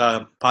this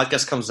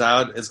podcast comes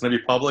out, it's going to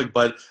be public,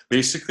 but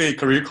basically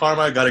Career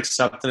Karma got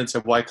accepted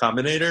into Y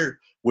Combinator,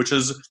 which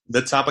is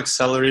the top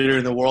accelerator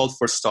in the world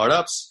for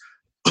startups.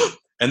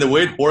 And the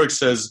way it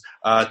works is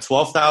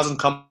 12,000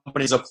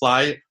 companies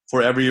apply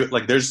for every,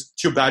 like there's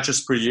 2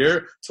 batches per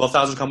year,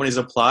 12,000 companies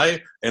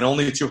apply, and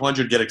only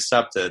 200 get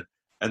accepted.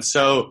 And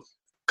so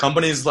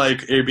companies like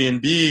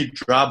Airbnb,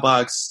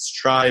 Dropbox,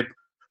 Stripe,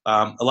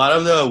 a lot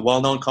of the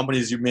well-known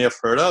companies you may have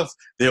heard of,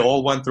 they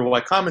all went through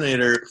Y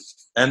Combinator.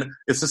 And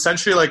it's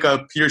essentially like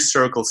a peer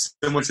circle,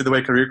 similar to the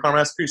way Career Karma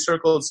has peer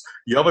circles.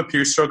 You have a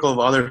peer circle of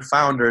other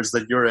founders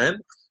that you're in,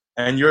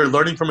 and you're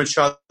learning from each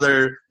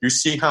other. You're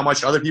seeing how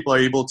much other people are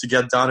able to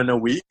get done in a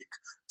week.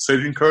 So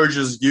it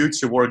encourages you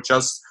to work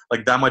just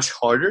like that much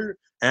harder.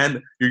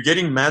 And you're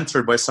getting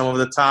mentored by some of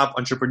the top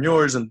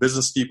entrepreneurs and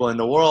business people in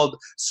the world.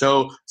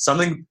 So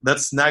something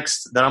that's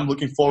next that I'm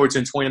looking forward to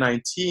in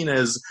 2019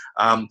 is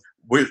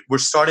we're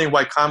starting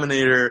Y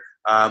Combinator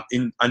on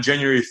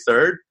January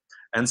 3rd.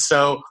 And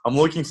so I'm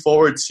looking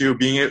forward to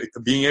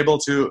being able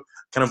to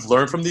kind of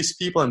learn from these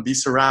people and be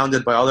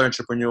surrounded by other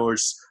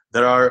entrepreneurs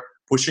that are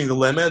pushing the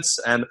limits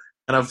and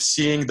kind of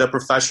seeing the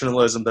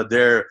professionalism that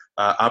they're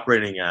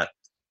operating at.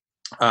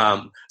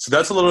 So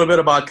that's a little bit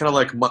about kind of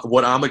like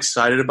what I'm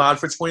excited about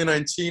for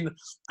 2019.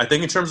 I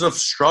think in terms of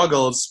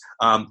struggles,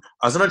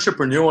 as an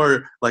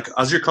entrepreneur, like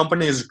as your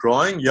company is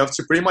growing, you have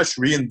to pretty much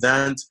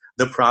reinvent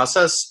the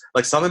process.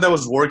 Like something that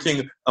was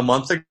working a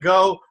month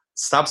ago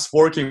stops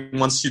working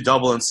once you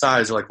double in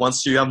size, or like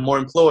once you have more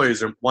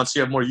employees, or once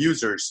you have more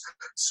users.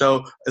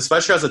 So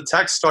especially as a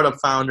tech startup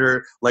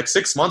founder, like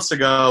 6 months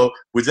ago,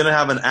 we didn't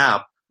have an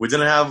app. We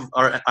didn't have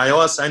our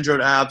iOS, Android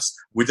apps.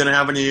 We didn't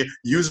have any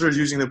users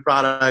using the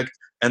product.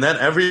 And then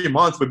every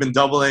month we've been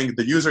doubling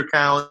the user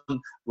count.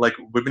 Like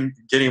we've been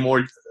getting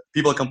more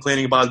people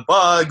complaining about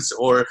bugs,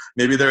 or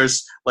maybe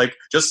there's like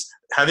just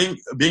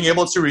being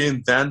able to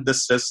reinvent the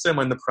system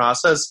and the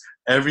process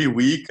every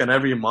week and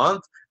every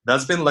month.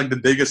 That's been like the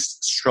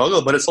biggest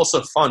struggle, but it's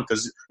also fun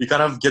because you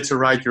kind of get to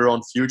write your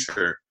own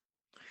future.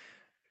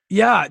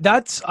 Yeah,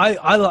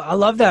 I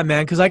love that,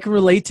 man, because I can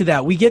relate to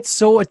that. We get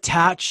so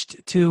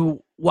attached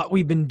to what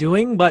we've been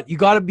doing, but you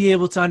got to be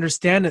able to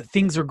understand that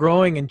things are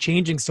growing and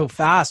changing so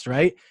fast,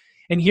 right?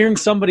 And hearing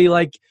somebody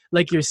like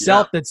Yeah,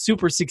 yourself that's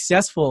super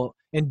successful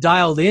and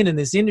dialed in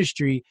this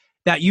industry,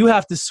 that you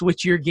have to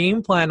switch your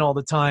game plan all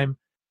the time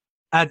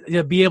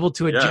to be able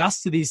to yeah,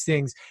 adjust to these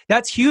things.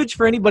 That's huge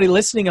for anybody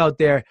listening out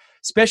there,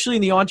 especially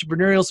in the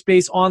entrepreneurial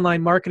space,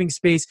 online marketing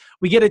space.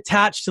 We get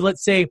attached to,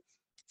 let's say,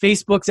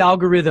 Facebook's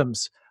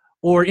algorithms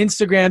or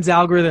Instagram's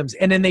algorithms,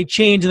 and then they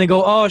change and they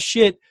go, oh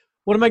shit,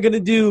 what am I going to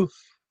do?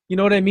 You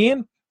know what I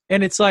mean?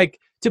 And it's like,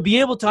 to be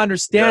able to yeah.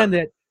 understand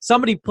that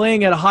somebody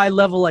playing at a high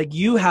level like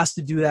you has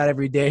to do that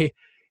every day.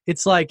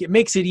 It's like, it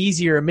makes it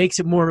easier. It makes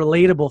it more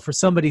relatable for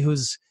somebody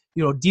who's,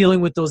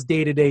 dealing with those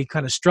day-to-day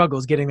kind of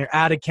struggles, getting their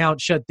ad account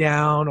shut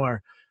down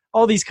or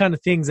all these kind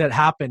of things that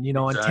happen, and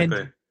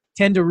Exactly.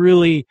 tend to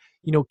really,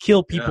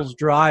 kill Yeah. people's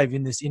drive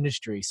in this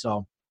industry.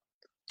 So,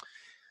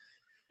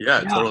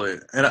 Yeah, yeah. totally.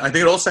 And I think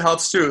it also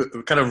helps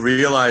to kind of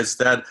realize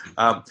that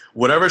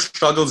whatever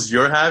struggles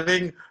you're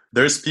having,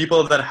 there's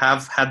people that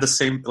have had the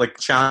same like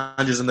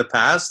challenges in the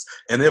past,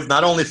 and they've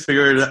not only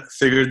figured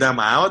them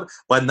out,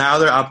 but now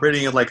they're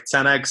operating at like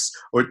 10x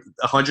or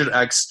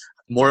 100x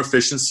more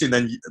efficiency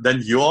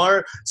than you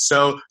are.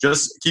 So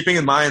just keeping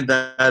in mind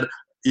that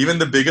even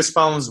the biggest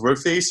problems we're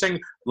facing,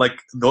 like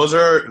those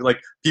are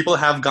like people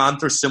have gone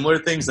through similar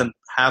things and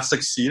have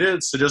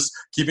succeeded. So just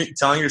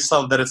telling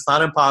yourself that it's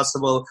not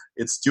impossible,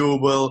 it's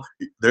doable,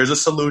 there's a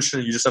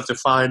solution, you just have to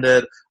find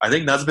it. I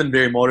think that's been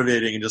very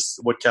motivating and just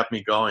what kept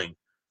me going.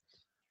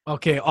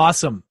 Okay,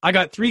 awesome. I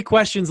got 3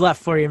 questions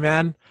left for you,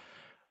 man.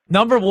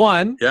 Number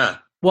 1, Yeah,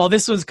 well,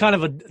 this is kind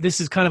of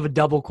a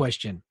double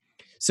question.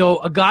 So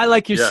a guy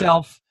like yeah.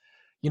 yourself,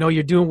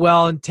 you're doing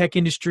well in tech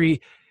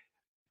industry,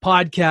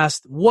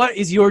 podcast. What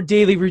is your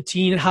daily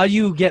routine? How do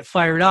you get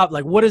fired up?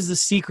 Like, what is the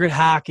secret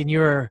hack in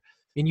your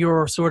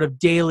sort of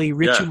daily Yeah.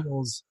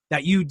 rituals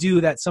that you do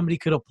that somebody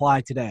could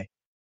apply today?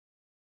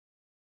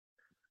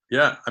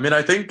 Yeah, I mean,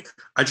 I think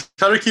I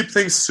try to keep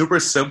things super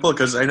simple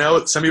because I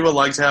know some people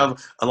like to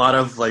have a lot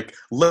of like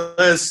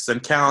lists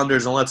and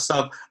calendars and all that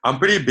stuff. I'm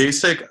pretty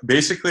basic.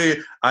 Basically,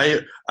 I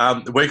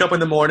wake up in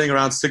the morning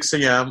around 6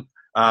 a.m.,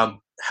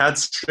 head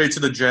straight to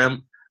the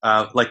gym.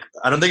 Like,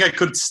 I don't think I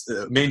could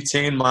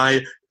maintain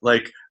my,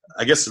 like,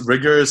 I guess,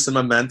 rigorous and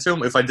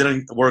momentum if I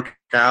didn't work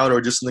out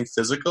or do something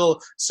physical.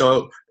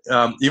 So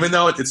even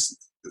though it's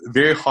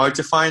very hard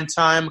to find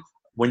time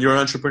when you're an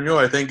entrepreneur,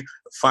 I think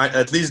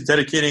at least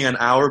dedicating an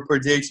hour per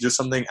day to do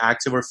something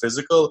active or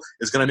physical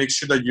is going to make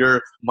sure that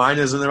your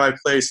mind is in the right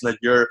place and that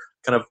you're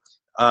kind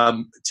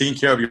of taking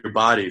care of your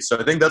body. So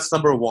I think that's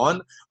number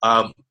 1.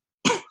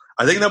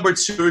 I think number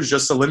 2 is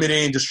just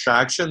eliminating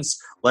distractions.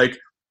 Like,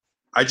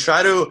 I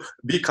try to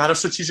be kind of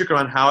strategic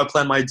around how I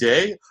plan my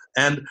day.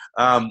 And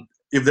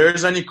if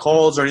there's any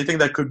calls or anything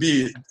that could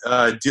be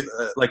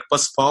like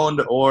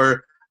postponed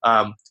or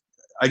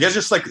I guess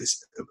just like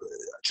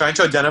trying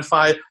to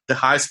identify the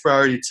highest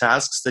priority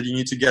tasks that you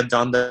need to get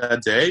done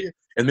that day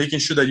and making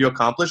sure that you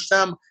accomplish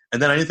them.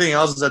 And then anything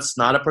else that's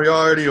not a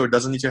priority or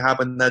doesn't need to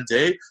happen that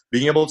day,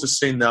 being able to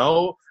say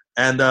no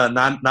and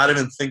not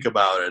even think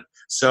about it.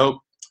 So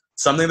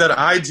something that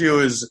I do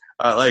is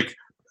like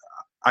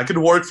I could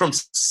work from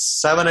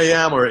 7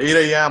 a.m. or 8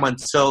 a.m.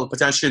 until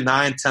potentially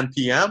 9, 10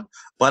 p.m.,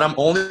 but I'm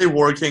only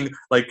working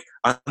like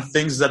on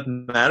things that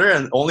matter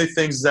and only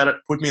things that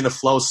put me in a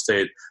flow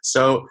state.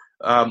 So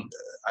I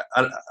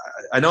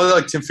know that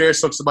like Tim Ferriss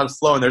talks about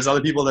flow, and there's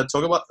other people that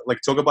talk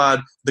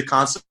about the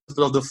concept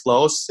of the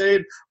flow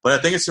state. But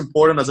I think it's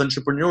important as an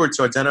entrepreneur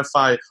to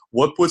identify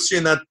what puts you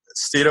in that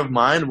state of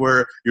mind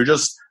where you're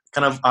just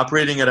kind of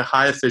operating at a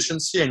high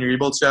efficiency and you're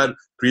able to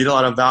create a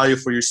lot of value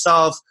for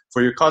yourself,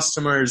 for your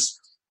customers,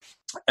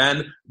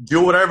 and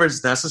do whatever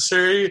is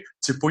necessary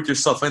to put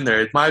yourself in there.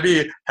 It might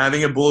be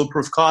having a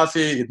bulletproof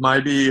coffee. It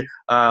might be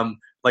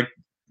like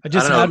I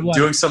just don't had know, one.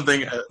 doing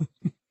something.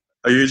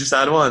 Oh, you just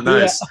had one,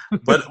 nice. Yeah.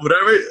 But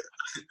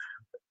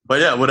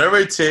whatever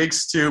it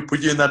takes to put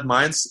you in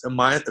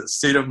that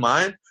state of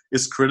mind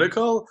is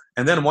critical.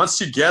 And then once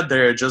you get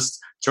there, just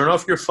turn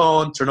off your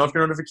phone, turn off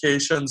your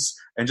notifications,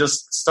 and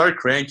just start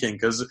cranking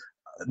because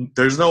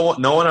there's no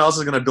one else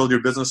is going to build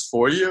your business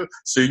for you.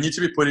 So you need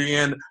to be putting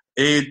in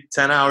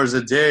 8-10 hours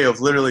a day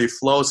of literally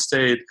flow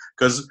state,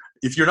 because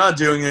if you're not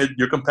doing it,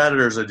 your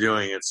competitors are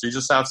doing it. So you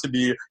just have to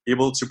be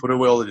able to put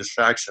away all the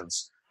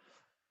distractions.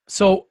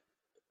 So,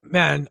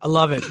 man, I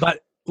love it.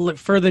 But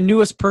for the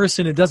newest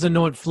person who doesn't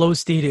know what flow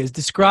state is,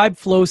 describe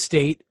flow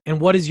state and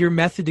what is your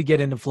method to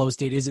get into flow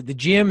state? Is it the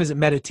gym? Is it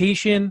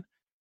meditation?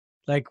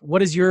 Like,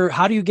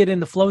 how do you get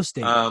into flow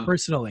state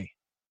personally?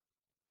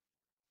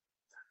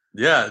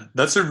 Yeah,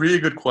 that's a really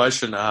good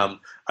question. I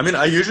mean,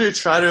 I usually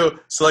try to,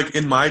 so like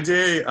in my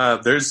day,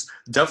 there's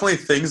definitely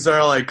things that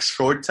are like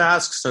short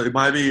tasks. So it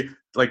might be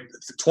like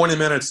 20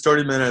 minutes,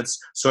 30 minutes.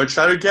 So I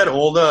try to get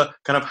all the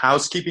kind of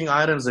housekeeping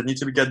items that need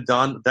to get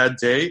done that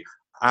day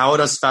out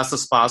as fast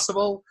as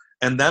possible.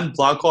 and then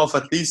block off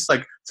at least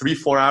like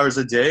 3-4 hours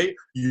a day.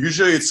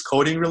 Usually it's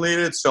coding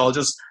related, so I'll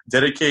just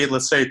dedicate,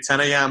 let's say, 10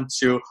 a.m.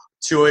 to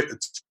 2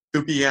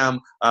 p.m.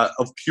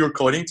 Of pure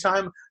coding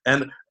time,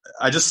 and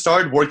I just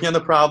started working on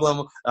the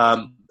problem.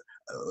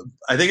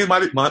 I think it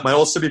might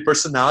also be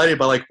personality,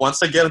 but like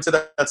once I get into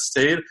that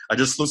state, I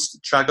just lose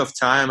track of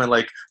time and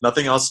like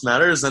nothing else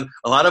matters. And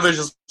a lot of it is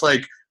just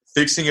like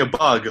fixing a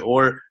bug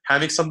or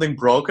having something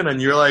broken,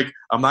 and you're like,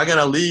 I'm not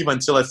gonna leave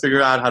until I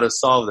figure out how to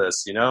solve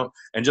this,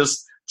 and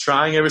just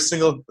trying every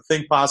single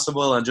thing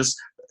possible and just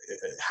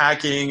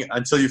hacking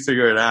until you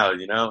figure it out.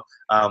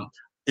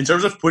 In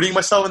terms of putting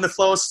myself in the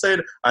flow state,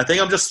 I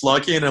think I'm just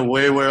lucky in a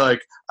way where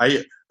like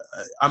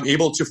I'm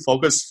able to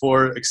focus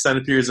for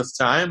extended periods of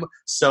time.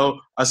 So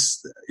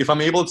if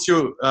I'm able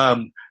to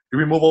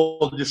remove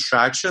all the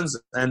distractions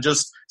and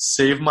just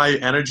save my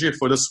energy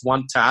for this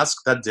one task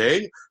that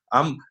day,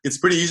 it's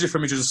pretty easy for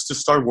me to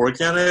start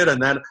working on it.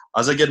 And then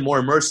as I get more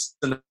immersed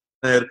in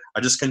it, I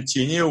just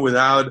continue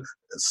without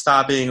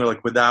stopping or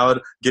like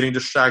without getting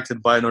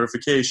distracted by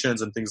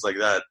notifications and things like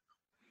that.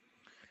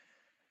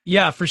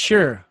 Yeah, for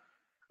sure.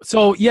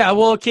 So yeah,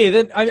 well, okay,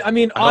 then I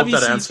mean, I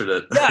obviously, hope that answered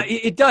it. Yeah,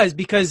 it does,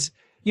 because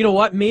you know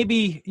what?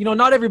 Maybe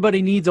not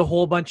everybody needs a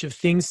whole bunch of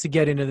things to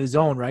get into the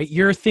zone, right?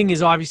 Your thing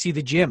is obviously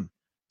the gym,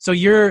 so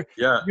your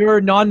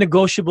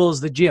non-negotiable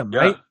is the gym,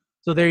 right?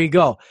 So there you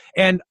go.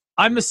 And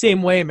I'm the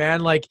same way,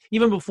 man. Like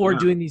even before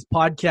doing these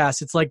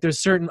podcasts, it's like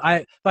there's certain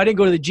if I didn't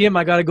go to the gym,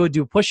 I got to go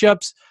do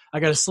push-ups. I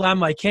got to slam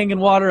my Kangen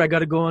water. I got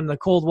to go in the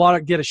cold water,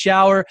 get a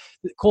shower.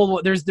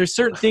 There's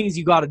certain things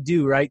you got to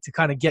do, right, to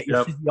kind of get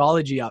your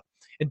physiology up.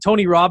 And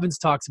Tony Robbins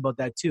talks about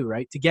that too,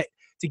 right? To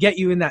get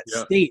you in that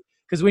state,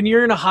 because when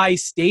you're in a high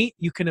state,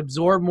 you can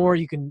absorb more,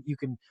 you can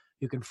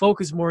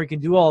focus more, you can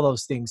do all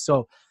those things.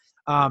 So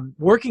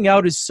working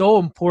out is so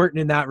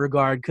important in that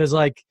regard, because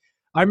like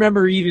I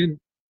remember even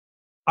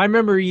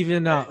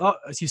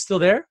is he still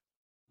there?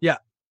 Yeah.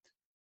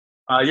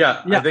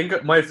 I think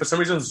for some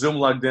reason Zoom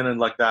logged in and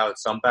logged out,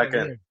 so I'm back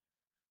in.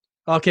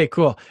 Okay,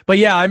 cool. But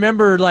yeah, I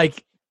remember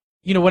like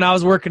when I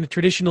was working a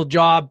traditional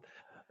job,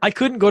 I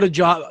couldn't go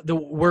to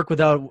work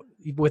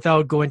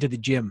without going to the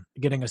gym,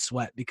 getting a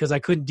sweat, because I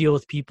couldn't deal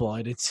with people.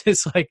 And it's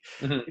just like,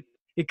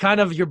 it kind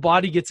of, your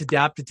body gets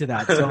adapted to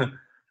that. So,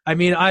 I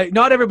mean,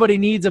 not everybody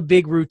needs a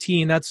big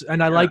routine.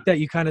 I like that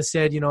you kind of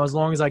said, as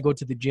long as I go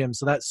to the gym.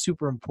 So that's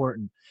super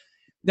important.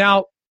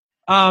 Now,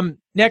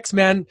 next,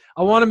 man,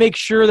 I want to make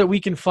sure that we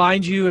can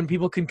find you and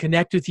people can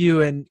connect with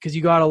you, and because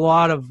you got a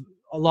lot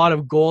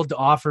of gold to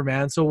offer,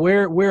 man. So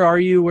where are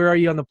you? Where are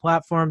you on the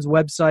platforms,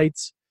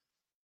 websites?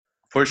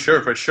 For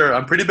sure.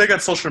 I'm pretty big on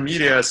social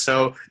media,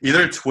 so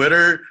either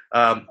Twitter,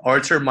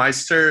 Artur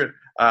Meyster,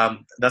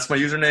 that's my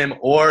username,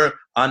 or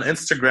on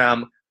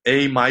Instagram,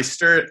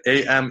 Ameyster,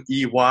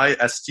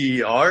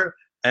 Ameyster.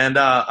 And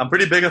I'm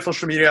pretty big on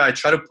social media. I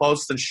try to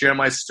post and share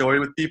my story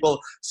with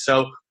people.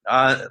 So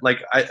I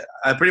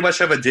pretty much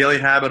have a daily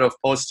habit of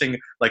posting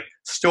like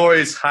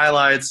stories,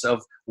 highlights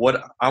of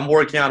what I'm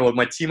working on, what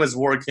my team is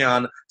working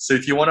on. So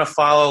if you want to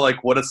follow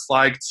like what it's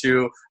like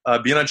to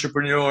be an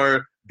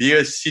entrepreneur, be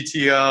a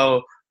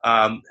CTO,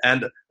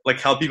 and like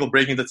help people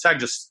break into tech,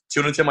 just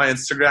tune into my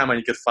Instagram and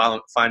you can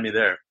find me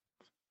there.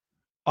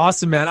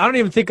 Awesome, man. I don't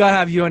even think I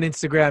have you on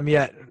Instagram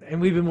yet,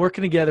 and we've been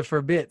working together for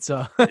a bit.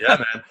 So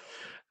yeah,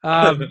 man.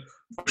 For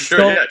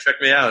sure.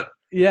 Check me out.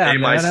 Yeah,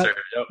 man,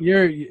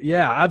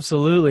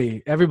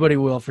 absolutely. Everybody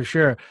will, for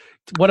sure.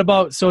 What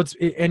about it's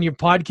and your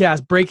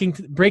podcast,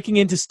 breaking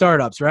into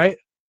startups, right?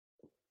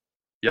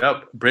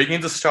 Yep, breaking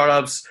into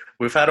startups.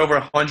 We've had over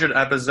 100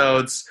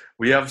 episodes.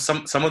 We have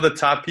some of the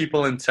top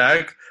people in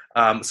tech.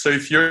 So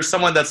if you're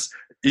someone that's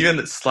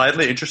even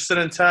slightly interested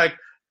in tech,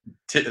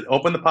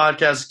 open the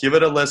podcast, give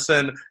it a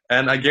listen,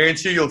 and I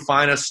guarantee you'll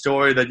find a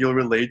story that you'll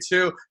relate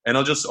to, and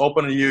it'll just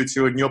open you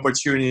to new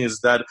opportunities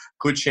that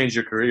could change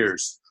your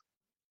careers.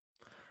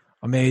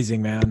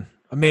 Amazing, man.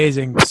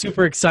 Amazing.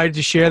 Super excited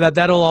to share that.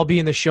 That'll all be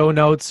in the show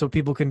notes so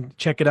people can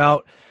check it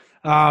out.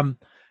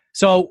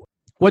 So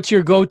what's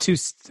your go-to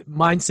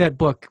mindset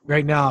book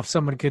right now if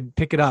someone could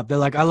pick it up? They're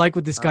like, I like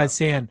what this guy's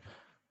saying.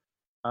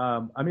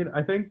 I mean,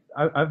 I think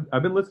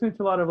I've been listening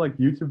to a lot of like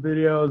YouTube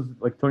videos,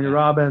 like Tony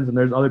Robbins, and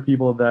there's other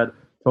people that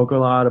talk a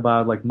lot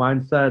about like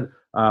mindset.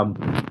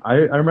 I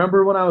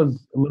remember when I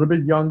was a little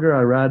bit younger,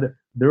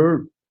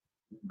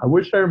 I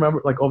wish I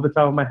remember like off the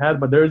top of my head,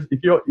 but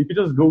if you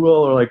just Google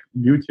or like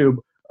YouTube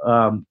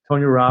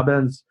Tony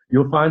Robbins,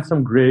 you'll find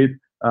some great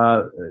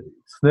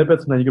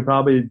snippets, and then you can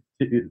probably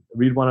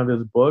read one of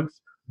his books.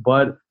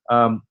 But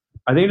I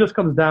think it just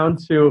comes down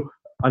to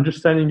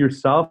understanding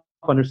yourself,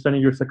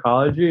 understanding your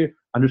psychology,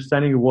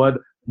 understanding what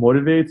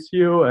motivates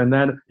you, and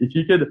then if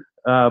you could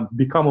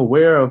become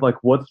aware of like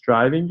what's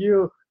driving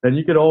you, then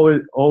you could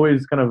always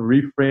kind of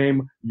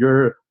reframe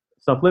your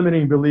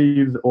self-limiting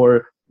beliefs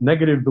or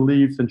negative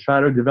beliefs and try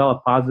to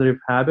develop positive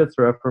habits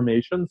or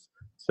affirmations.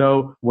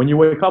 So when you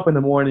wake up in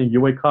the morning, you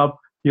wake up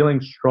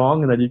feeling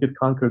strong and that you could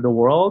conquer the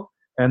world,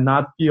 and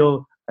not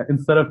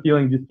instead of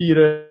feeling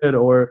defeated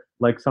or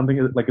like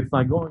something like it's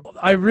not going.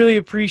 I really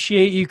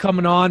appreciate you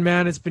coming on,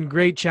 man. It's been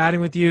great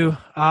chatting with you.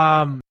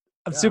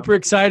 I'm super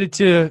excited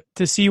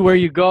to see where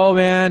you go,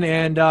 man.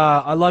 And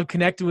I love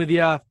connecting with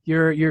you.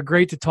 You're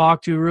great to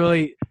talk to,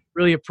 really,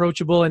 really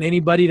approachable. And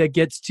anybody that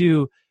gets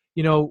to,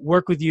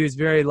 work with you is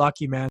very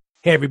lucky, man.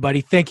 Hey,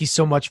 everybody. Thank you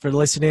so much for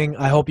listening.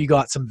 I hope you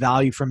got some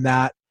value from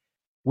that.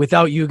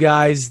 Without you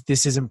guys,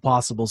 this isn't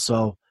possible.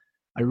 So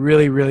I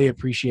really, really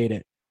appreciate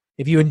it.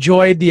 If you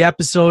enjoyed the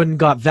episode and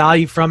got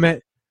value from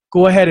it,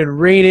 go ahead and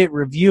rate it,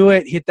 review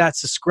it, hit that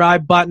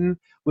subscribe button.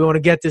 We want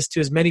to get this to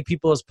as many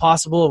people as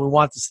possible, and we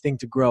want this thing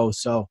to grow.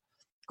 So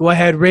go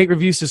ahead, rate,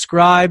 review,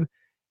 subscribe,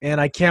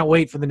 and I can't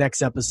wait for the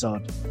next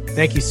episode.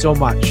 Thank you so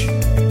much.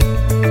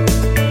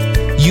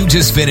 You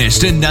just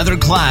finished another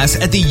class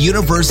at the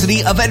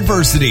University of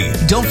Adversity.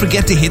 Don't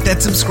forget to hit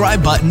that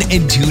subscribe button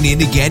and tune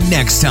in again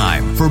next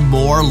time for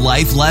more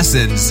life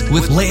lessons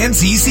with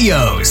Lance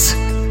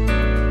ECOs.